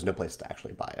website, but there's no place to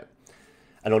actually buy it.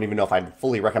 I don't even know if I'd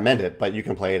fully recommend it, but you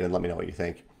can play it and let me know what you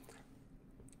think.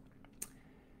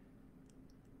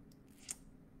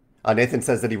 Nathan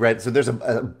says that he read, so there's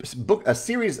a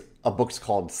series of books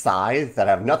called Scythe that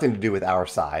have nothing to do with our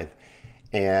Scythe.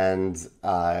 And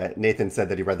Nathan said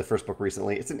that he read the first book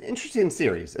recently. It's an interesting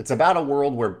series. It's about a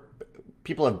world where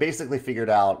people have basically figured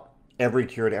out every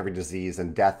cure to every disease,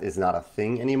 and death is not a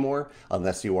thing anymore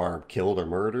unless you are killed or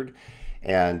murdered.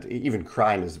 And even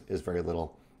crime is very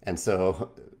little. And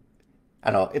so,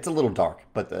 I don't know, it's a little dark,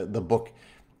 but the book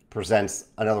presents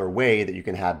another way that you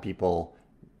can have people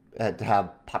to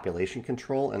have population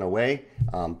control in a way.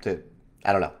 I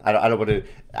don't know. I don't want to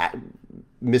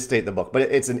misstate the book, but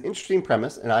it's an interesting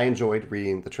premise, and I enjoyed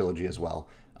reading the trilogy as well.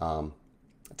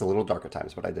 It's a little dark at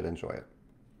times, but I did enjoy it.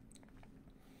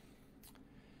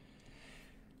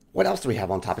 What else do we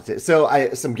have on topic today? So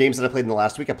some games that I played in the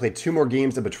last week. I played 2 more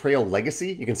games of Betrayal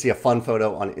Legacy. You can see a fun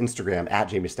photo on Instagram at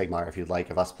Jamie Stegmaier if you'd like,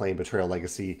 of us playing Betrayal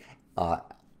Legacy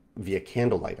via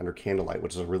Candlelight, under Candlelight,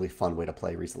 which is a really fun way to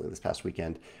play recently this past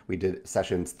weekend. We did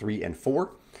sessions 3 and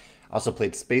 4. I also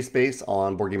played Space Base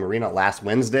on Board Game Arena last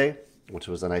Wednesday, which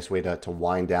was a nice way to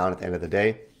wind down at the end of the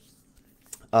day.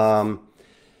 I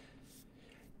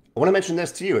want to mention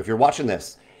this to you if you're watching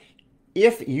this.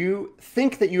 If you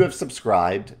think that you have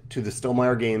subscribed to the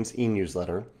Stonemaier Games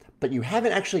e-newsletter, but you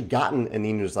haven't actually gotten an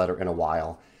e-newsletter in a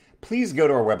while, please go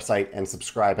to our website and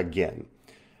subscribe again.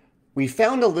 We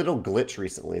found a little glitch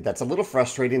recently that's a little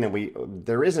frustrating, and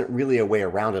there isn't really a way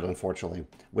around it, unfortunately,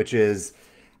 which is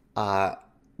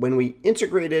when we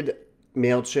integrated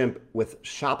MailChimp with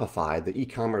Shopify, the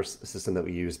e-commerce system that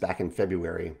we used back in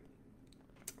February,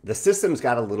 the systems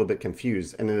got a little bit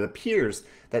confused, and it appears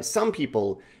that some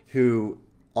people who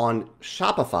on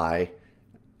Shopify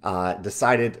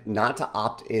decided not to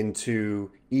opt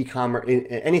into e-commerce,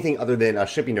 anything other than a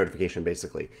shipping notification,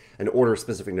 basically, an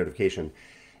order-specific notification,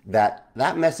 that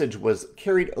message was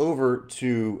carried over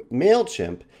to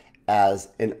MailChimp as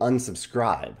an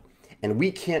unsubscribe. And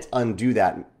we can't undo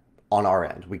that on our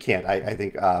end. We can't. I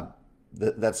think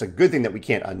that's a good thing that we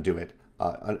can't undo it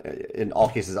in all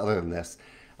cases other than this.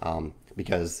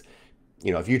 Because,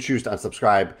 you know, if you choose to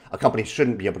unsubscribe, a company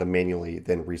shouldn't be able to manually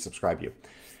then resubscribe you.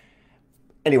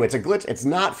 Anyway, it's a glitch. It's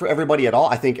not for everybody at all.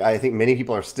 I think many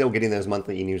people are still getting those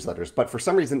monthly e-newsletters. But for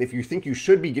some reason, if you think you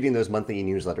should be getting those monthly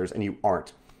e-newsletters and you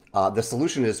aren't, the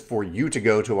solution is for you to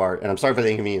go to our, and I'm sorry for the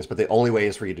inconvenience, but the only way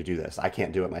is for you to do this. I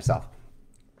can't do it myself.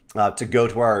 To go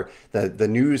to the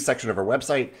news section of our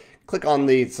website, click on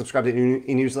the subscribe to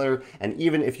e-newsletter, and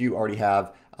even if you already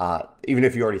have, even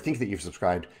if you already think that you've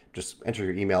subscribed, just enter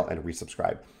your email and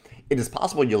resubscribe. It is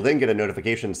possible you'll then get a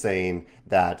notification saying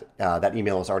that that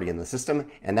email is already in the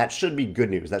system, and that should be good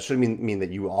news. That should mean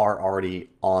that you are already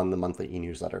on the monthly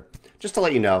e-newsletter. Just to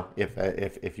let you know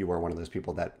if you are one of those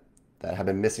people that have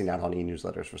been missing out on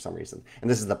e-newsletters for some reason.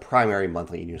 And this is the primary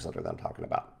monthly e-newsletter that I'm talking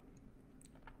about.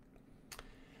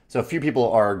 So a few people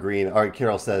are agreeing. All right,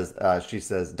 Carol says, she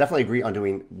says, definitely agree on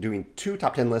doing 2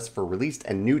 top 10 lists for released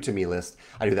and new to me lists.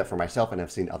 I do that for myself and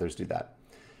have seen others do that.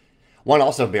 One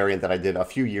also variant that I did a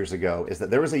few years ago is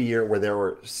that there was a year where there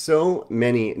were so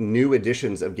many new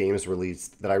editions of games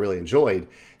released that I really enjoyed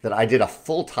that I did a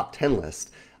full top 10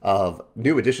 list of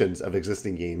new editions of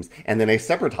existing games, and then a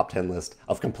separate top 10 list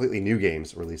of completely new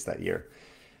games released that year.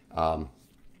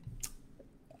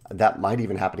 That might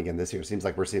even happen again this year. Seems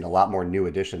like we're seeing a lot more new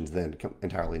editions than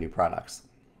entirely new products.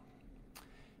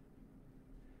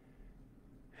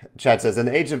 Chad says, in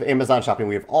the age of Amazon shopping,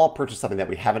 we have all purchased something that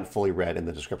we haven't fully read in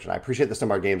the description. I appreciate that some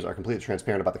of our games are completely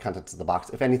transparent about the contents of the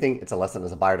box. If anything, it's a lesson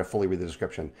as a buyer to fully read the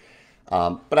description.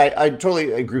 But I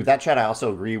totally agree with that, Chad. I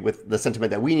also agree with the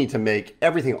sentiment that we need to make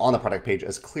everything on the product page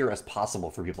as clear as possible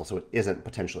for people so it isn't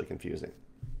potentially confusing.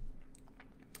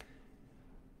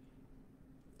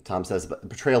 Tom says,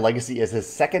 Betrayal Legacy is his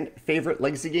second favorite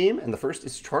Legacy game, and the first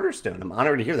is Charterstone. I'm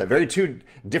honored to hear that. Very two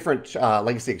different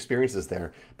Legacy experiences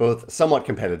there, both somewhat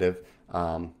competitive.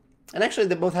 And actually,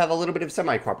 they both have a little bit of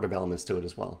semi-cooperative elements to it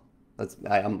as well.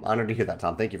 I'm honored to hear that,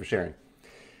 Tom. Thank you for sharing.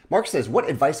 Mark says, what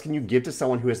advice can you give to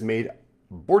someone who has made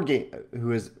board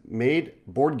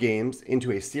games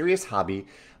into a serious hobby,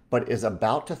 but is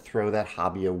about to throw that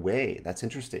hobby away? That's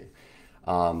interesting.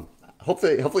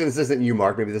 Hopefully this isn't you,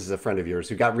 Mark. Maybe this is a friend of yours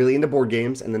who got really into board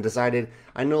games and then decided,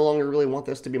 I no longer really want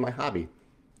this to be my hobby.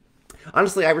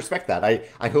 Honestly, I respect that.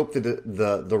 I hope that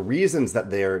the reasons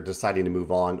that they're deciding to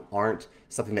move on aren't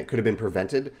something that could have been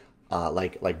prevented,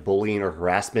 like bullying or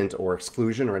harassment or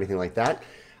exclusion or anything like that.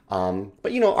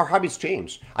 But, our hobbies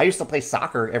change. I used to play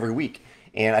soccer every week,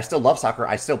 and I still love soccer.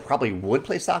 I still probably would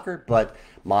play soccer, but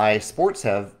my sports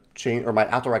have changed, or my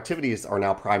outdoor activities are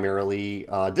now primarily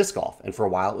disc golf. And for a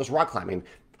while, it was rock climbing.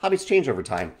 Hobbies change over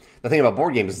time. The thing about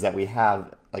board games is that we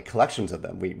have like collections of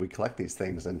them. We collect these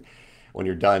things, and when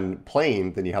you're done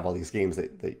playing, then you have all these games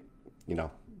that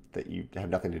you have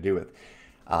nothing to do with.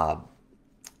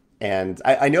 And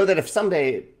I know that if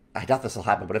someday, I doubt this will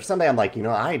happen, but if someday I'm like,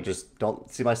 I just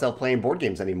don't see myself playing board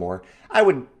games anymore, I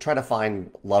would try to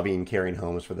find loving, caring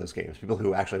homes for those games, people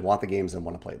who actually want the games and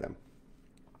want to play them.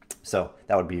 So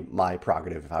that would be my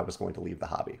prerogative if I was going to leave the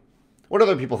hobby. What do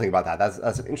other people think about that?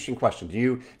 That's an interesting question. Have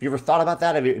you ever thought about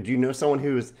that? Do you know someone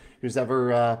who's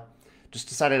ever just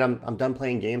decided I'm done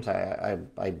playing games? And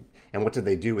what did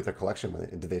they do with their collection?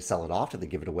 Did they sell it off? Did they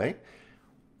give it away?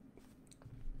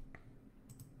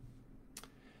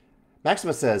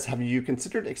 Maximus says, have you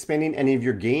considered expanding any of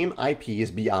your game IPs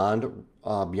beyond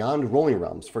Rolling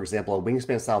Realms? For example, a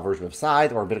Wingspan-style version of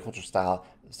Scythe or a Viticulture-style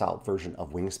version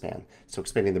of Wingspan. So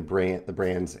expanding the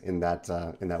brands in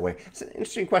that way. It's an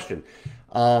interesting question.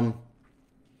 I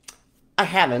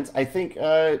haven't. I think,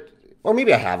 or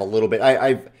maybe I have a little bit.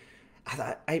 That's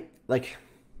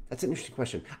an interesting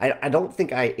question. I don't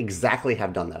think I exactly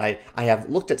have done that. I have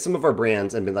looked at some of our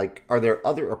brands and been like, are there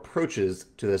other approaches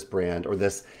to this brand or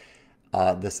this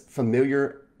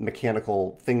familiar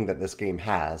mechanical thing that this game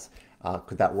has?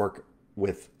 Could that work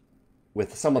with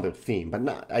some other theme? But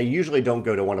not. I usually don't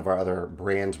go to one of our other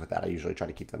brands with that. I usually try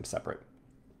to keep them separate.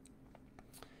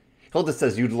 Hilda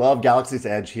says, you'd love Galaxy's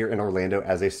Edge here in Orlando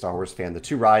as a Star Wars fan. The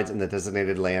 2 rides in the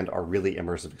designated land are really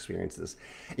immersive experiences.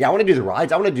 Yeah, I want to do the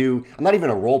rides. I'm not even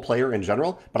a role player in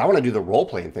general, but I want to do the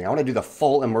role-playing thing. I want to do the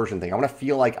full immersion thing. I want to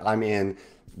feel like I'm in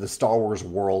the Star Wars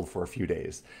world for a few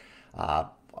days.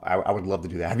 I would love to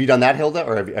do that. Have you done that, Hilda,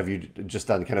 or have you just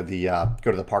done kind of the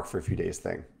go to the park for a few days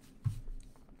thing?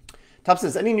 Top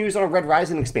says, any news on a Red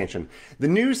Rising expansion? The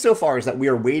news so far is that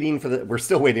we're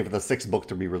still waiting for the 6th book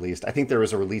to be released. I think there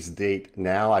is a release date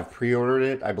now. I've pre-ordered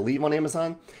it, I believe, on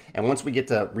Amazon. And once we get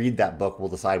to read that book, we'll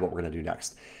decide what we're going to do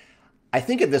next. I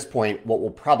think at this point, what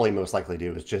we'll probably most likely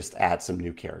do is just add some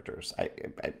new characters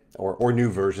or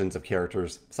new versions of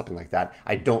characters, something like that.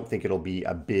 I don't think it'll be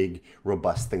a big,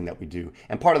 robust thing that we do.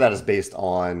 And part of that is based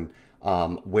on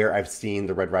where I've seen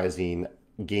the Red Rising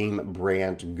game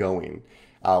brand going.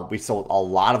 We sold a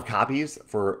lot of copies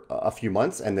for a few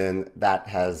months, and then that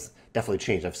has definitely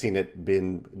changed. I've seen it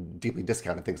been deeply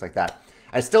discounted, things like that.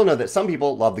 I still know that some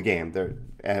people love the game,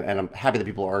 and I'm happy that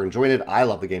people are enjoying it. I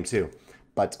love the game too.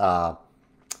 But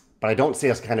I don't see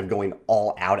us kind of going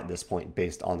all out at this point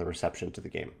based on the reception to the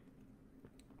game.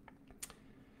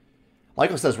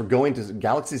 Michael says we're going to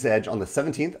Galaxy's Edge on the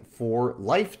 17th for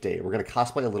Life Day. We're going to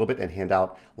cosplay a little bit and hand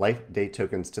out Life Day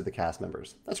tokens to the cast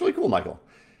members. That's really cool, Michael.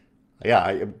 Yeah,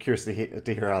 I'm curious to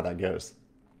hear how that goes.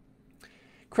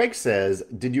 Craig says,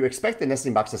 did you expect the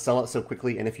nesting box to sell out so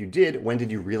quickly? And if you did, when did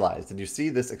you realize? Did you see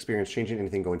this experience changing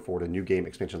anything going forward in new game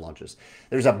expansion launches?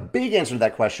 There's a big answer to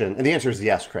that question. And the answer is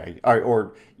yes, Craig.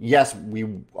 Or yes, we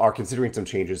are considering some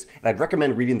changes. And I'd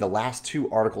recommend reading the last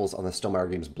 2 articles on the Stonemaier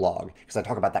Games blog, because I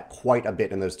talk about that quite a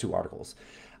bit in those 2 articles.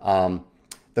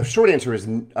 The short answer is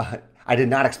I did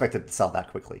not expect it to sell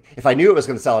that quickly. If I knew it was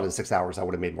going to sell it in 6 hours, I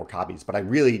would have made more copies. But I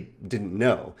really didn't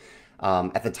know.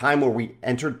 At the time where we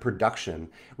entered production,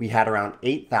 we had around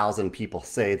 8,000 people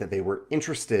say that they were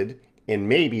interested in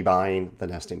maybe buying the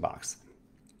nesting box.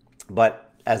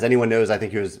 But as anyone knows, I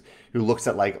think who looks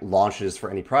at like launches for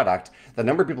any product, the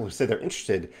number of people who say they're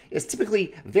interested is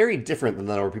typically very different than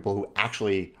the number of people who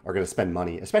actually are going to spend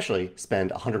money, especially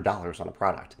spend $100 on a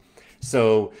product.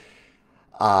 So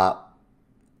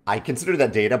I considered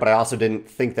that data, but I also didn't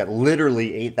think that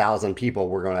literally 8,000 people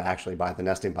were going to actually buy the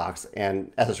nesting box.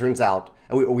 And as it turns out,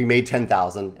 we made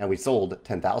 10,000 and we sold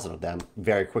 10,000 of them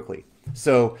very quickly.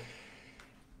 So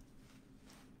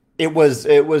it was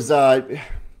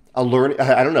a learn.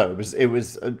 I don't know. It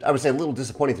was. I would say a little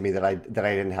disappointing to me that I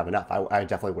didn't have enough. I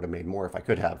definitely would have made more if I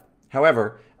could have.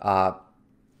 However,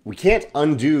 we can't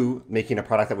undo making a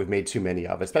product that we've made too many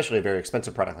of, especially a very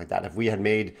expensive product like that. If we had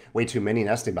made way too many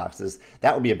nesting boxes,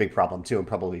 that would be a big problem too, and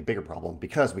probably a bigger problem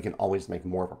because we can always make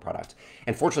more of a product.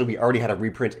 And fortunately, we already had a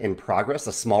reprint in progress,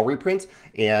 a small reprint,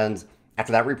 and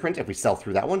after that reprint, if we sell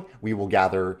through that one, we will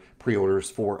gather pre-orders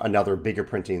for another bigger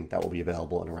printing that will be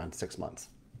available in around 6 months.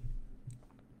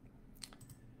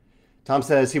 Tom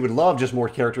says he would love just more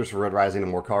characters for Red Rising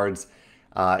and more cards.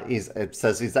 It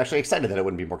says he's actually excited that it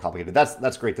wouldn't be more complicated.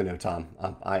 That's great to know, Tom.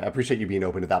 I appreciate you being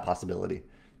open to that possibility.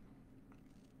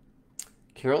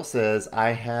 Carol says,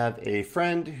 I have a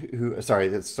friend who, sorry,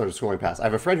 it's sort of scrolling past. I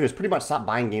have a friend who has pretty much stopped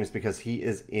buying games because he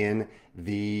is in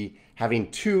the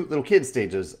having two little kid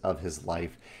stages of his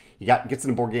life. He gets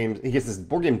into board games. He gets his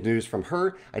board game news from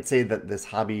her. I'd say that this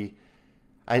hobby,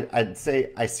 I'd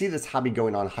say I see this hobby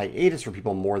going on hiatus for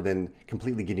people more than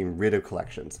completely getting rid of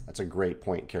collections. That's a great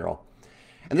point, Carol.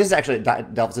 And this actually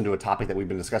delves into a topic that we've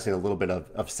been discussing a little bit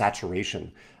of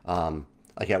saturation.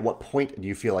 Like at what point do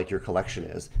you feel like your collection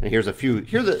is? And here's a few,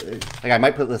 like I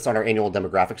might put this on our annual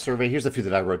demographic survey. Here's a few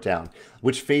that I wrote down.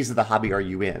 Which phase of the hobby are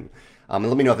you in? And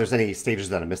let me know if there's any stages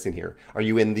that I'm missing here. Are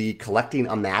you in the collecting,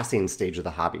 amassing stage of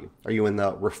the hobby? Are you in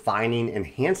the refining,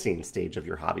 enhancing stage of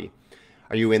your hobby?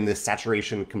 Are you in the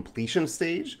saturation, completion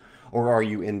stage? Or are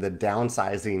you in the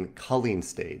downsizing, culling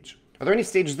stage? Are there any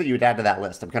stages that you would add to that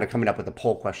list? I'm kind of coming up with a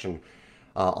poll question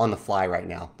on the fly right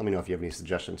now. Let me know if you have any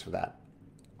suggestions for that.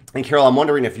 And Carol, I'm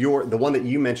wondering if the one that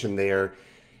you mentioned there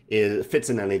fits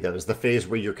in any of those, the phase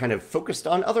where you're kind of focused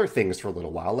on other things for a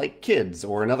little while, like kids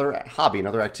or another hobby,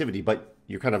 another activity, but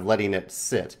you're kind of letting it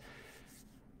sit.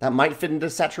 That might fit into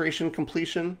saturation,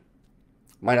 completion.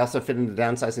 Might also fit into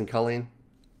downsizing, culling.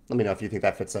 Let me know if you think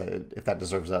that fits, if that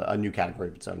deserves a new category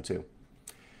of its own too.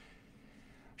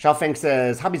 Xiaofeng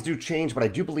says, hobbies do change, but I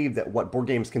do believe that what board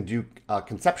games can do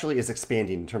conceptually is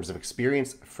expanding in terms of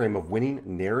experience, frame of winning,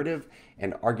 narrative,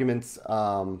 and arguments.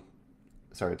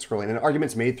 Sorry, it's scrolling. And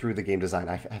arguments made through the game design.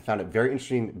 I found it very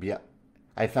interesting.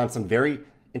 I found some very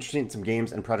interesting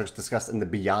games and projects discussed in the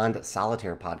Beyond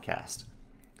Solitaire podcast.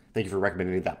 Thank you for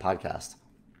recommending that podcast.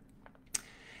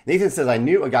 Nathan says, I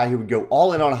knew a guy who would go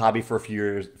all in on a hobby for a few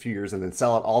years and then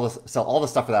sell all the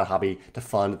stuff for that hobby to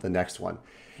fund the next one.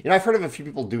 You know, I've heard of a few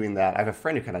people doing that. I have a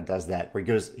friend who kind of does that, where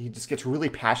he just gets really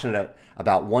passionate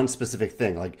about one specific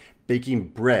thing, like baking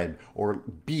bread or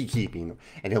beekeeping,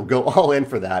 and he'll go all in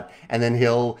for that, and then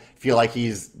he'll feel like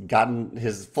he's gotten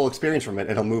his full experience from it,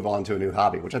 and he'll move on to a new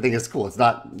hobby, which I think is cool.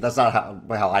 That's not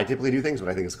how I typically do things, but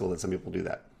I think it's cool that some people do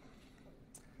that.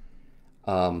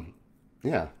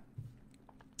 Yeah.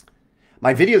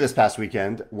 My video this past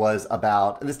weekend was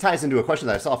about, and this ties into a question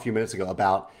that I saw a few minutes ago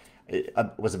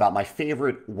was about my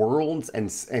favorite worlds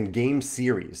and game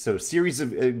series. So series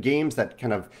of games that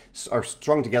kind of are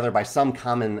strung together by some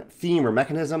common theme or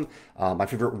mechanism. My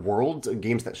favorite worlds,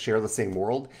 games that share the same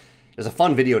world. It was a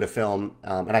fun video to film,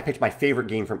 and I picked my favorite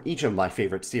game from each of my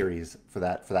favorite series for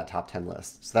that top 10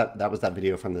 list. So that was that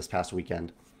video from this past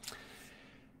weekend.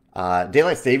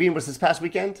 Daylight saving was this past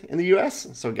weekend in the U.S.,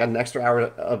 so we got an extra hour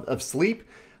of sleep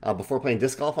before playing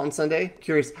disc golf on Sunday.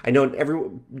 Curious, I know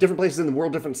different places in the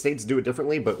world, different states do it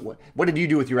differently, but what did you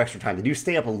do with your extra time? Did you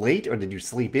stay up late or did you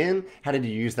sleep in? How did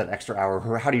you use that extra hour,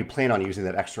 or how do you plan on using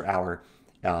that extra hour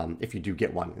if you do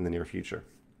get one in the near future?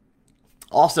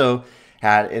 Also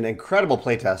had an incredible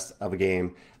playtest of a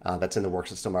game that's in the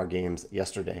works at Stonemaier Games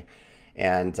yesterday,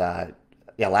 and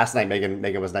yeah, last night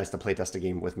Megan was nice to playtest a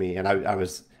game with me, and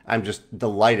I'm just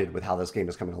delighted with how this game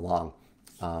is coming along.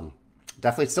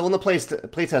 Definitely still in the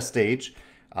playtest stage.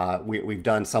 We've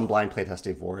done some blind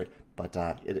playtesting for it, but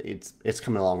it's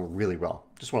coming along really well.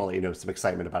 Just want to let you know some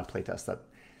excitement about a playtest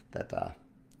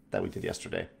that we did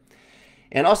yesterday.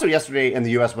 And also yesterday in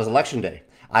the U.S. was Election Day.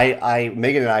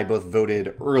 Megan and I both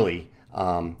voted early,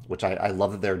 which I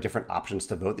love that there are different options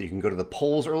to vote. That you can go to the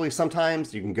polls early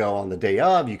sometimes. You can go on the day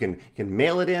of. You can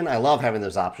mail it in. I love having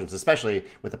those options, especially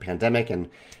with the pandemic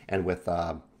and with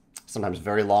sometimes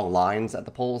very long lines at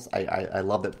the polls. I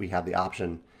love that we have the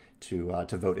option to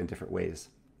vote in different ways.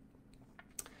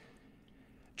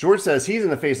 George says he's in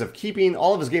the phase of keeping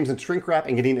all of his games in shrink wrap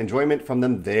and getting enjoyment from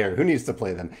them there. Who needs to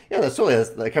play them? Yeah, that's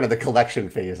really kind of the collection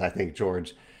phase, I think,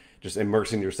 George. Just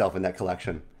immersing yourself in that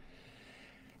collection.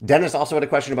 Dennis also had a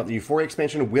question about the Euphoria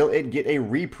expansion. Will it get a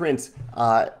reprint?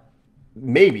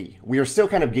 Maybe. We are still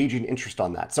kind of gauging interest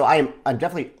on that. So I'm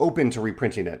definitely open to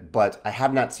reprinting it, but I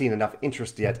have not seen enough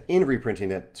interest yet in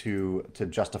reprinting it to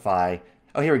justify.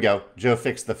 Oh, here we go. Joe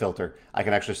fixed the filter. I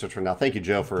can actually search for it now. Thank you,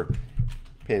 Joe, for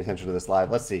paying attention to this live.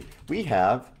 Let's see. We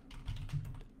have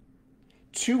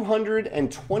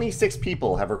 226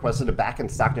 people have requested a back in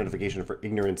stock notification for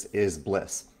Ignorance is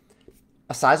Bliss.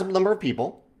 A sizable number of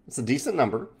people. It's a decent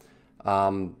number.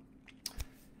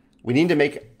 We need to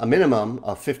make a minimum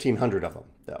of 1,500 of them,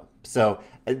 though. So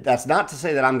that's not to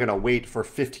say that I'm going to wait for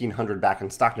 1,500 back in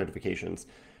stock notifications,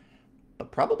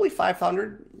 but probably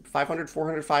 500,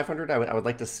 400, 500. I would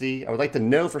like to see. I would like to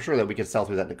know for sure that we could sell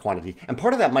through that in quantity. And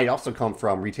part of that might also come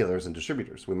from retailers and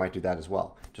distributors. We might do that as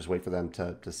well. Just wait for them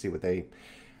to see what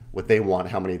they want,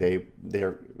 how many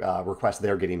their requests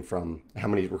they're getting from, how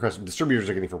many requests distributors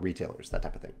are getting from retailers, that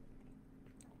type of thing.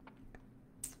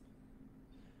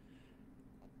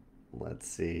 Let's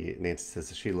see. Nancy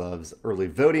says she loves early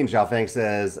voting. Zhao Feng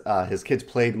says his kids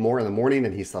played more in the morning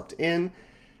and he slept in.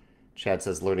 Chad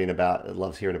says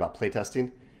loves hearing about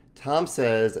playtesting. Tom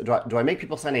says, do I make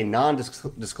people sign a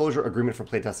non-disclosure agreement for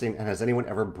playtesting, and has anyone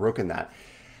ever broken that?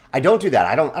 I don't do that.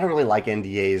 I don't really like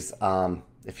NDAs.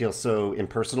 It feels so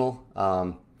impersonal.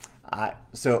 But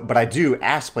I do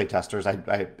ask playtesters.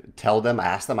 I tell them, I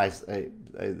ask them, I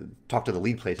talk to the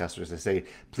lead playtesters. I say,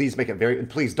 please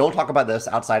don't talk about this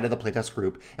outside of the playtest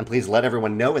group, and please let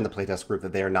everyone know in the playtest group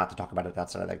that they are not to talk about it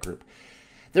outside of that group.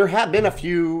 There have been a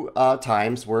few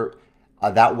times where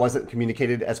that wasn't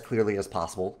communicated as clearly as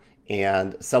possible,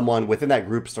 and someone within that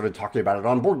group started talking about it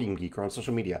on Board Game Geek or on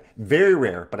social media. Very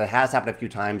rare, but it has happened a few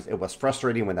times. It was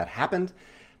frustrating when that happened,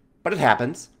 but it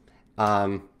happens.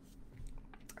 And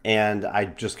I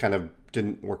just kind of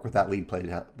didn't work with that lead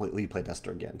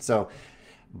playtester again. So,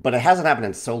 but it hasn't happened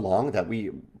in so long that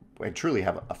I truly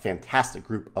have a fantastic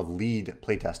group of lead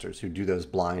playtesters who do those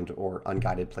blind or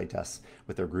unguided playtests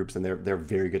with their groups, and they're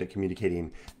very good at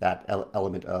communicating that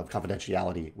element of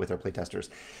confidentiality with their playtesters.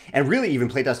 And really, even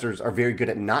playtesters are very good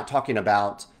at not talking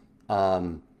about.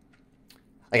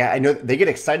 I know they get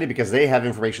excited because they have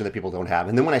information that people don't have,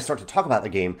 and then when I start to talk about the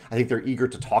game, I think they're eager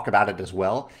to talk about it as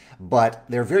well. But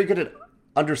they're very good at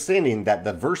understanding that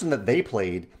the version that they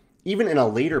played, even in a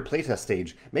later playtest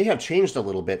stage, may have changed a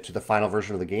little bit to the final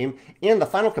version of the game, and the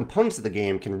final components of the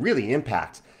game can really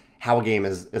impact how a game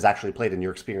is actually played in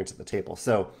your experience at the table.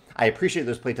 So I appreciate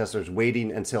those playtesters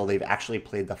waiting until they've actually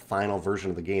played the final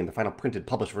version of the game, the final printed,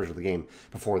 published version of the game,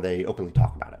 before they openly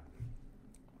talk about it.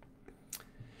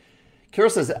 Carol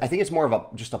says, I think it's more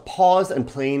of just a pause and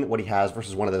playing what he has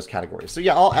versus one of those categories. So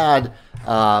yeah, I'll add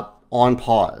on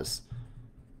pause.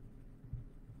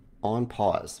 On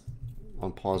pause.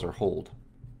 On pause or hold.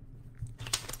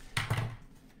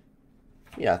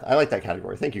 Yeah, I like that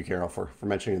category. Thank you, Carol, for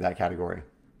mentioning that category.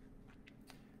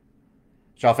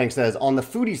 Zhao Feng says, on the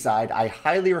foodie side, I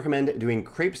highly recommend doing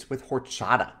crepes with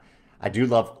horchata. I do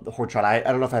love the horchata. I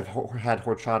don't know if I've had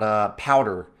horchata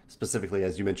powder specifically,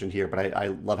 as you mentioned here, but I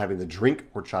love having the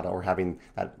drink horchata or having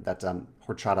that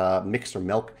horchata mix or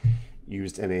milk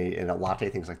used in a latte,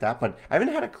 things like that. But I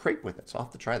haven't had a crepe with it, so I'll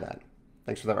have to try that.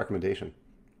 Thanks for that recommendation.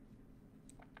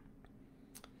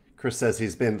 Chris says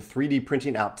he's been 3D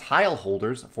printing out tile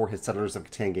holders for his Settlers of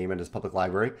Catan game in his public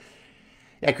library.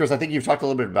 Yeah, Chris, I think you've talked a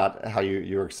little bit about how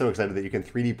you're so excited that you can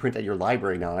 3D print at your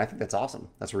library now, and I think that's awesome.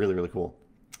 That's really, really cool.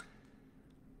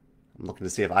 I'm looking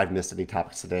to see if I've missed any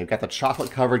topics today. I've got the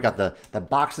chocolate covered, got the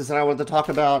boxes that I wanted to talk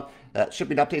about,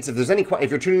 shipping updates. If there's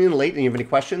if you're tuning in late and you have any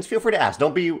questions, feel free to ask.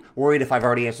 Don't be worried if I've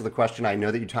already answered the question. I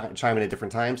know that you chime in at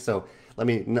different times, so let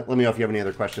me know if you have any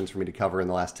other questions for me to cover in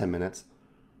the last 10 minutes.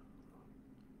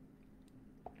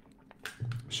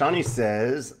 Shawnee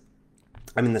says,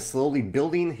 I'm in the slowly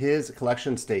building his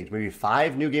collection stage, maybe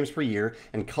 5 new games per year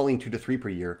and culling 2 to 3 per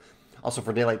year. Also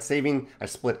for daylight saving, I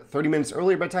split 30 minutes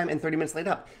earlier bedtime and 30 minutes late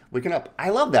up. Waking up,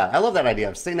 I love that. I love that idea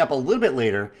of staying up a little bit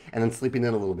later and then sleeping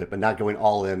in a little bit, but not going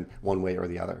all in one way or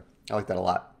the other. I like that a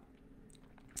lot.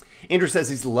 Andrew says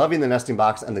he's loving the nesting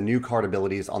box and the new card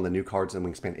abilities on the new cards in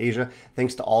Wingspan Asia.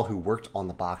 Thanks to all who worked on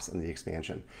the box and the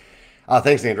expansion.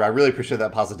 Thanks, Andrew. I really appreciate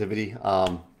that positivity.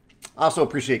 I also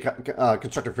appreciate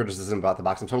constructive criticism about the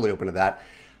box. I'm totally open to that.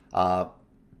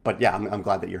 But yeah, I'm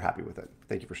glad that you're happy with it.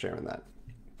 Thank you for sharing that.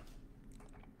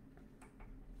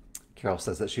 Carol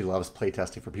says that she loves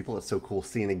playtesting for people. It's so cool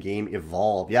seeing a game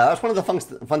evolve. Yeah, that's one of the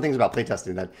fun things about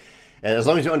playtesting, that as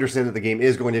long as you understand that the game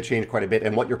is going to change quite a bit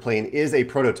and what you're playing is a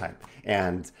prototype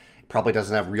and probably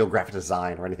doesn't have real graphic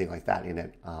design or anything like that in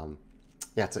it.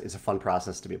 Yeah, it's a fun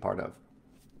process to be a part of.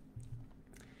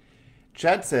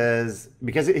 Chad says,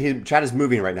 because Chad is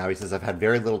moving right now, he says, I've had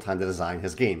very little time to design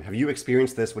his game. Have you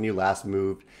experienced this when you last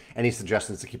moved? Any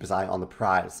suggestions to keep his eye on the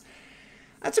prize?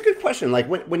 That's a good question. Like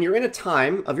when you're in a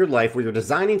time of your life where you're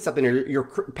designing something or you're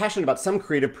passionate about some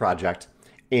creative project,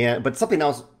 but something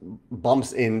else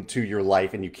bumps into your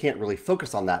life and you can't really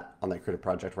focus on that creative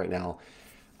project right now,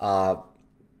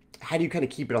 how do you kind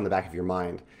of keep it on the back of your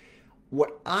mind?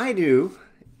 What I do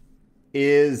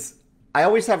is I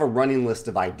always have a running list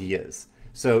of ideas.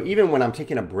 So even when I'm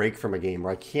taking a break from a game or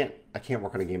I can't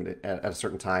work on a game at a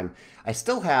certain time, I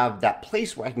still have that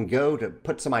place where I can go to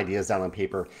put some ideas down on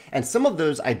paper. And some of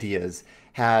those ideas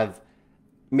have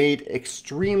made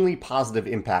extremely positive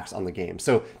impacts on the game.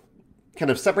 So kind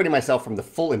of separating myself from the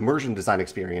full immersion design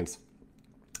experience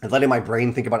and letting my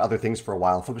brain think about other things for a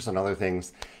while, focus on other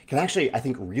things, can actually, I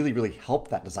think, really, really help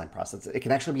that design process. It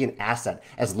can actually be an asset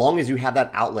as long as you have that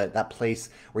outlet, that place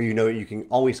where you know you can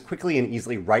always quickly and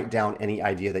easily write down any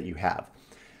idea that you have.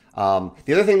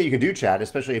 The other thing that you can do, Chad,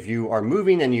 especially if you are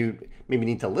moving and you maybe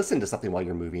need to listen to something while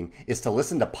you're moving, is to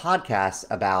listen to podcasts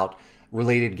about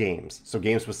related games. So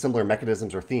games with similar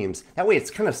mechanisms or themes. That way it's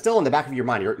kind of still in the back of your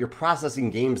mind. You're processing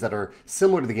games that are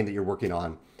similar to the game that you're working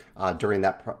on during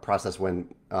that process, when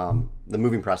the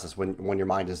moving process, when your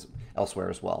mind is elsewhere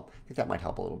as well. I think that might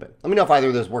help a little bit. Let me know if either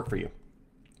of those work for you.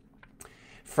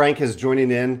 Frank is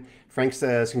joining in. Frank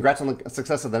says, congrats on the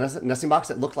success of the nesting box.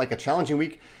 It looked like a challenging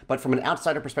week, but from an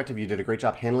outsider perspective, you did a great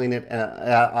job handling it.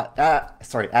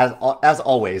 Sorry, as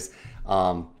always.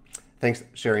 Thanks for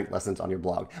sharing lessons on your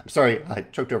blog. I'm sorry, I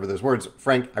choked over those words.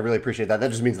 Frank, I really appreciate that. That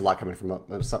just means a lot coming from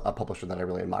a publisher that I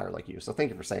really admire like you. So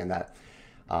thank you for saying that.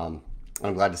 I'm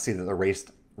glad to see that the Race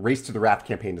to the Raft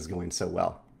campaign is going so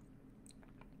well.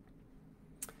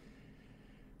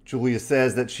 Julia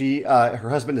says that her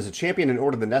husband is a champion and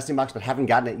ordered the nesting box, but haven't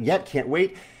gotten it yet. Can't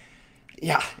wait.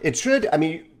 Yeah, it should. I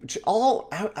mean,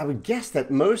 I would guess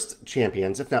that most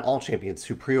champions, if not all champions,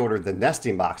 who pre-ordered the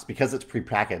nesting box because it's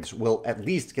pre-packaged will at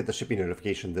least get the shipping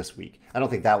notification this week. I don't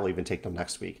think that will even take them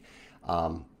next week.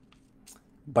 But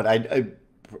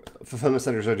fulfillment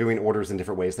centers are doing orders in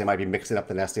different ways. They might be mixing up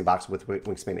the nesting box with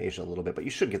Wingspan Asia a little bit, but you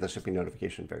should get the shipping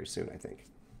notification very soon, I think.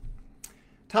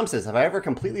 Tom says, have I ever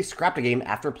completely scrapped a game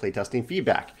after playtesting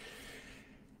feedback?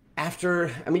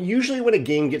 Usually when a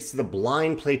game gets to the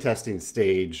blind playtesting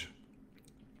stage,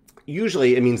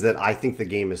 usually it means that I think the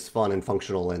game is fun and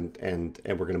functional and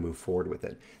we're going to move forward with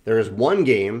it. There is one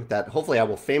game that hopefully I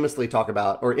will famously talk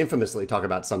about, or infamously talk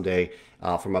about someday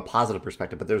from a positive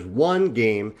perspective, but there's one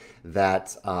game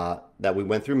that we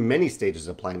went through many stages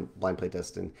of blind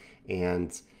playtesting,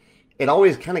 and it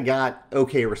always kind of got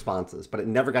okay responses, but it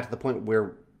never got to the point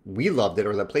where we loved it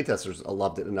or the playtesters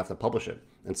loved it enough to publish it.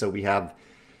 And so we have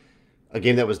a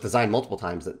game that was designed multiple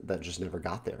times that just never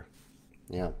got there.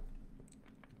 Yeah.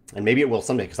 And maybe it will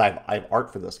someday, because I have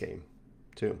art for this game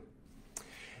too.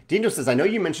 Dino says, I know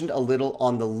you mentioned a little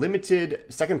on the limited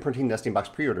second printing nesting box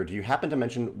pre-order. Do you happen to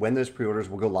mention when those pre-orders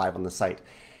will go live on the site?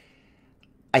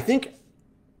 I think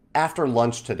after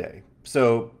lunch today.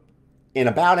 So in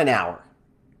about an hour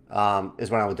is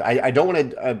when I would do. I don't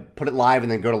want to put it live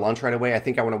and then go to lunch right away. I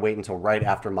think I want to wait until right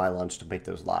after my lunch to make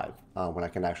those live when I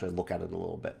can actually look at it a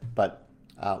little bit. But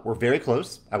we're very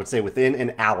close. I would say within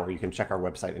an hour, you can check our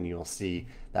website and you'll see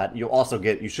that.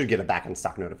 You should get a back in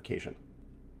stock notification.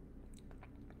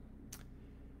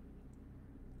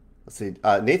 Let's see.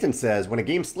 Nathan says, when a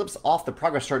game slips off the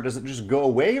progress chart, does it just go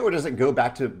away or does it go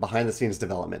back to behind the scenes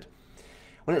development?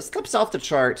 When it slips off the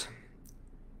chart,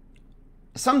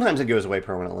 sometimes it goes away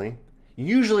permanently.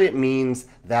 Usually it means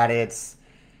that it's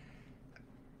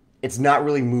not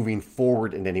really moving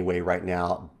forward in any way right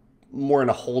now, more in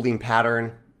a holding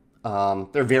pattern. There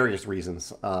are various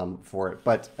reasons for it,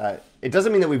 but it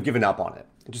doesn't mean that we've given up on it.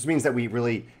 It just means that we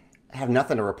really have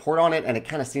nothing to report on it, and it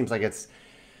kind of seems like it's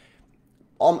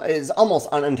almost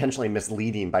unintentionally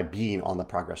misleading by being on the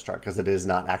progress chart, because it is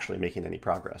not actually making any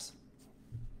progress.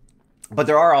 But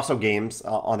there are also games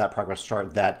on that progress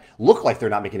chart that look like they're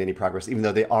not making any progress, even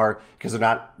though they are, because they're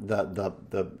not,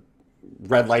 the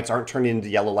red lights aren't turning into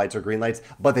yellow lights or green lights,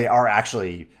 but they are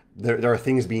actually, there are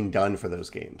things being done for those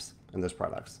games and those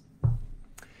products.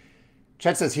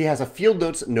 Chad says he has a Field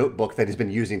Notes notebook that he's been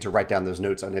using to write down those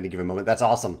notes on any given moment. That's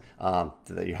awesome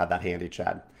that you have that handy,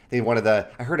 Chad.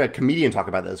 I heard a comedian talk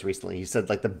about this recently. He said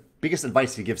like the biggest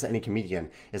advice he gives to any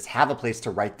comedian is have a place to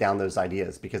write down those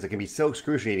ideas because it can be so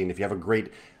excruciating if you have a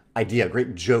great idea, a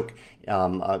great joke,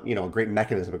 a great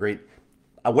mechanism, a great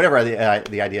whatever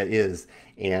the idea is,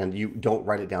 and you don't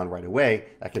write it down right away.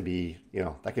 That could be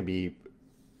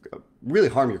really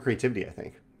harm your creativity, I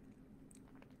think.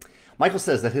 Michael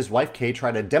says that his wife Kay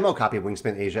tried a demo copy of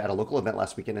Wingspan Asia at a local event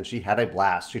last weekend and she had a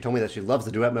blast. She told me that she loves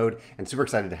the duet mode and super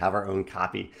excited to have our own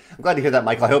copy. I'm glad to hear that,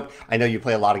 Michael. I know you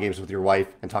play a lot of games with your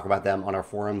wife and talk about them on our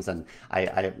forums, and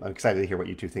I'm excited to hear what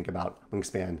you two think about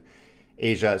Wingspan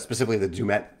Asia, specifically the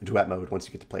duet mode once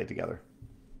you get to play it together.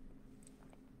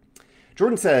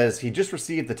 Jordan says he just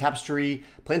received the Tapestry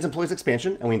Plans Employees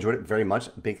expansion and we enjoyed it very much.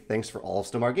 Big thanks for all of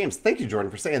Stonemaier Games. Thank you,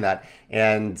 Jordan, for saying that.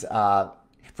 And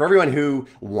for everyone who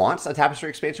wants a Tapestry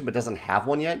expansion but doesn't have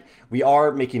one yet, we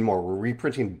are making more. We're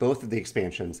reprinting both of the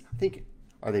expansions. I think,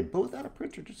 are they both out of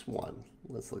print or just one?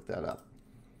 Let's look that up.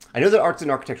 I know that Arts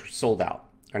and Architecture sold out.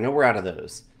 I know we're out of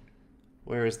those.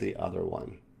 Where is the other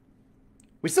one?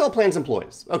 We still have Plans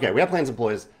Employees. Okay, we have Plans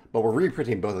Employees, but we're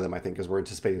reprinting both of them, I think, because we're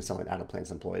anticipating selling out of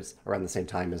Plans Employees around the same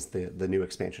time as the new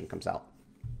expansion comes out.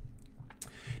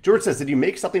 George says, did you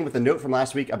make something with the note from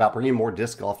last week about bringing more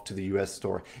disc golf to the U.S.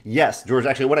 store? Yes, George.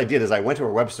 Actually, what I did is I went to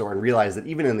our web store and realized that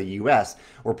even in the U.S.,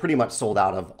 we're pretty much sold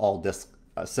out of all discs.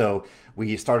 So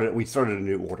we started a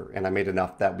new order, and I made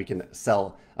enough that we can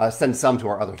send some to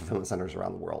our other fulfillment centers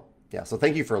around the world. Yeah, so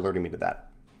thank you for alerting me to that.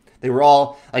 They were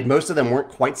all, like most of them weren't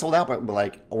quite sold out, but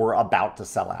like were about to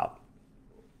sell out.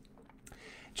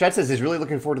 Chad says he's really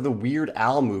looking forward to the Weird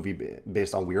Al movie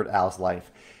based on Weird Al's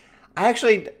life. I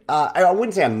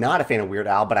wouldn't say I'm not a fan of Weird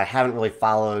Al, but I haven't really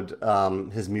followed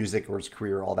his music or his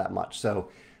career all that much. So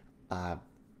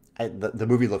the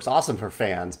movie looks awesome for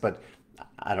fans, but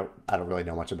I don't really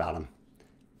know much about him.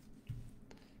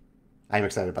 I'm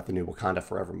excited about the new Wakanda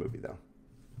Forever movie, though.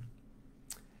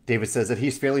 David says that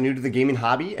he's fairly new to the gaming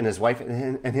hobby, and his wife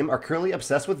and him are currently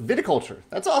obsessed with viticulture.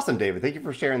 That's awesome, David. Thank you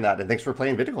for sharing that, and thanks for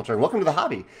playing viticulture. And welcome to the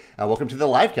hobby. Welcome to the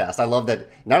livecast. I love that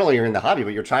not only you're in the hobby,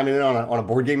 but you're chiming in on a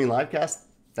board gaming livecast.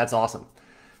 That's awesome.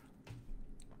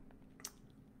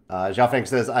 Zhao Feng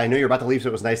says, I know you're about to leave, so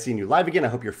it was nice seeing you live again. I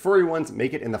hope your furry ones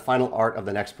make it in the final art of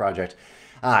the next project.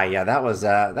 Yeah, that was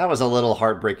a little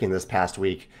heartbreaking this past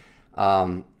week.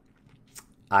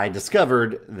 I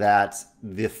discovered that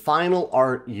the final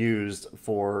art used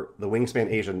for the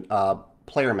Wingspan Asian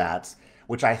player mats,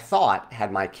 which I thought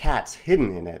had my cats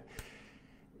hidden in it,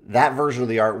 that version of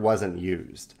the art wasn't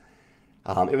used.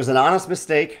 It was an honest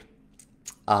mistake,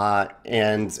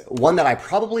 and one that I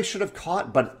probably should have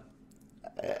caught, but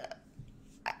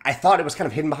I thought it was kind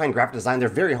of hidden behind graphic design. They're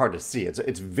very hard to see.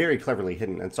 It's very cleverly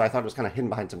hidden, and so I thought it was kind of hidden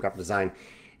behind some graphic design,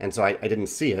 and so I didn't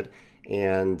see it.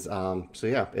 And so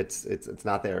yeah, it's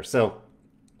not there. So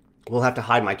we'll have to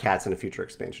hide my cats in a future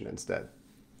expansion instead,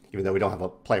 even though we don't have a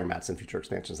player mats in future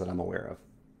expansions that I'm aware of.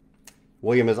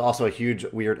 William is also a huge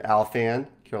Weird Al fan.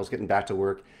 Carol's getting back to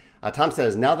work. Tom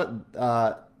says, now that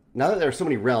there are so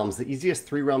many realms, the easiest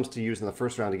 3 realms to use in the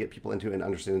first round to get people into and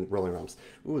understanding rolling realms.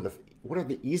 Ooh, what are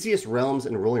the easiest realms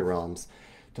and rolling realms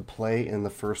to play in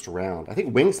the first round? I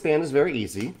think Wingspan is very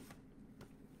easy.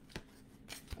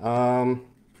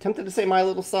 Tempted to say My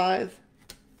Little Scythe.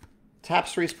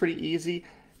 Tapestry is pretty easy.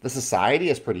 The Society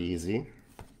is pretty easy.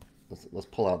 Let's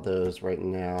pull out those right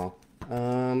now.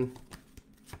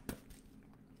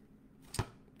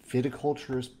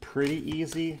 Viticulture is pretty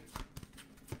easy.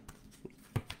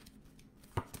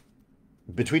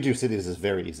 Between Two Cities is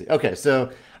very easy. Okay,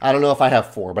 so I don't know if I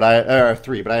have 4, or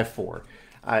 3, but I have 4.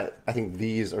 I think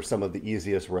these are some of the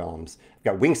easiest realms. We've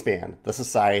got Wingspan, The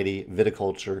Society,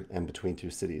 Viticulture, and Between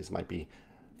Two Cities might be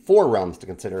 4 realms to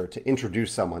consider to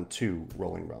introduce someone to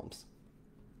Rolling Realms.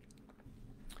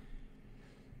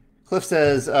 Cliff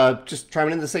says, just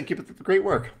chiming in to say, keep up the great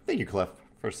work. Thank you, Cliff,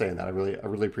 for saying that. I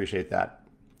really appreciate that.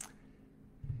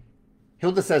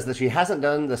 Hilda says that she hasn't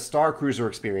done the Star Cruiser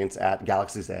experience at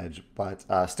Galaxy's Edge, but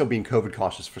still being COVID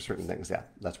cautious for certain things. Yeah,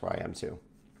 that's where I am too.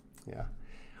 Yeah.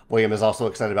 William is also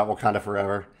excited about Wakanda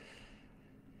Forever.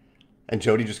 And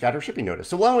Jody just got her shipping notice.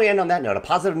 So why don't we end on that note? A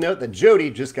positive note that Jody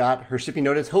just got her shipping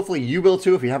notice. Hopefully you will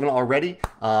too if you haven't already.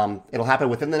 It'll happen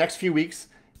within the next few weeks.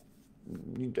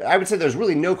 I would say there's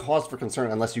really no cause for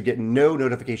concern unless you get no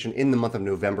notification in the month of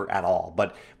November at all.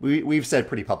 But we've said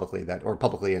pretty publicly that, or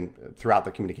publicly and throughout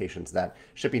the communications, that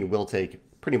shipping will take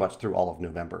pretty much through all of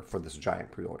November for this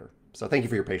giant pre-order. So thank you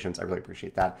for your patience. I really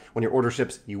appreciate that. When your order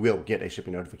ships, you will get a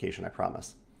shipping notification, I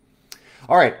promise.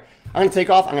 All right. I'm going to take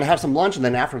off. I'm going to have some lunch, and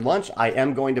then after lunch, I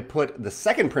am going to put the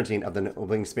second printing of the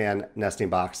Wingspan nesting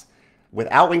box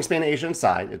without Wingspan Asia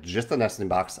inside. It's just the nesting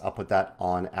box. I'll put that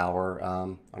on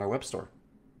our web store.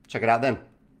 Check it out then.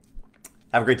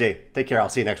 Have a great day. Take care. I'll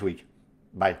see you next week.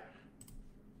 Bye.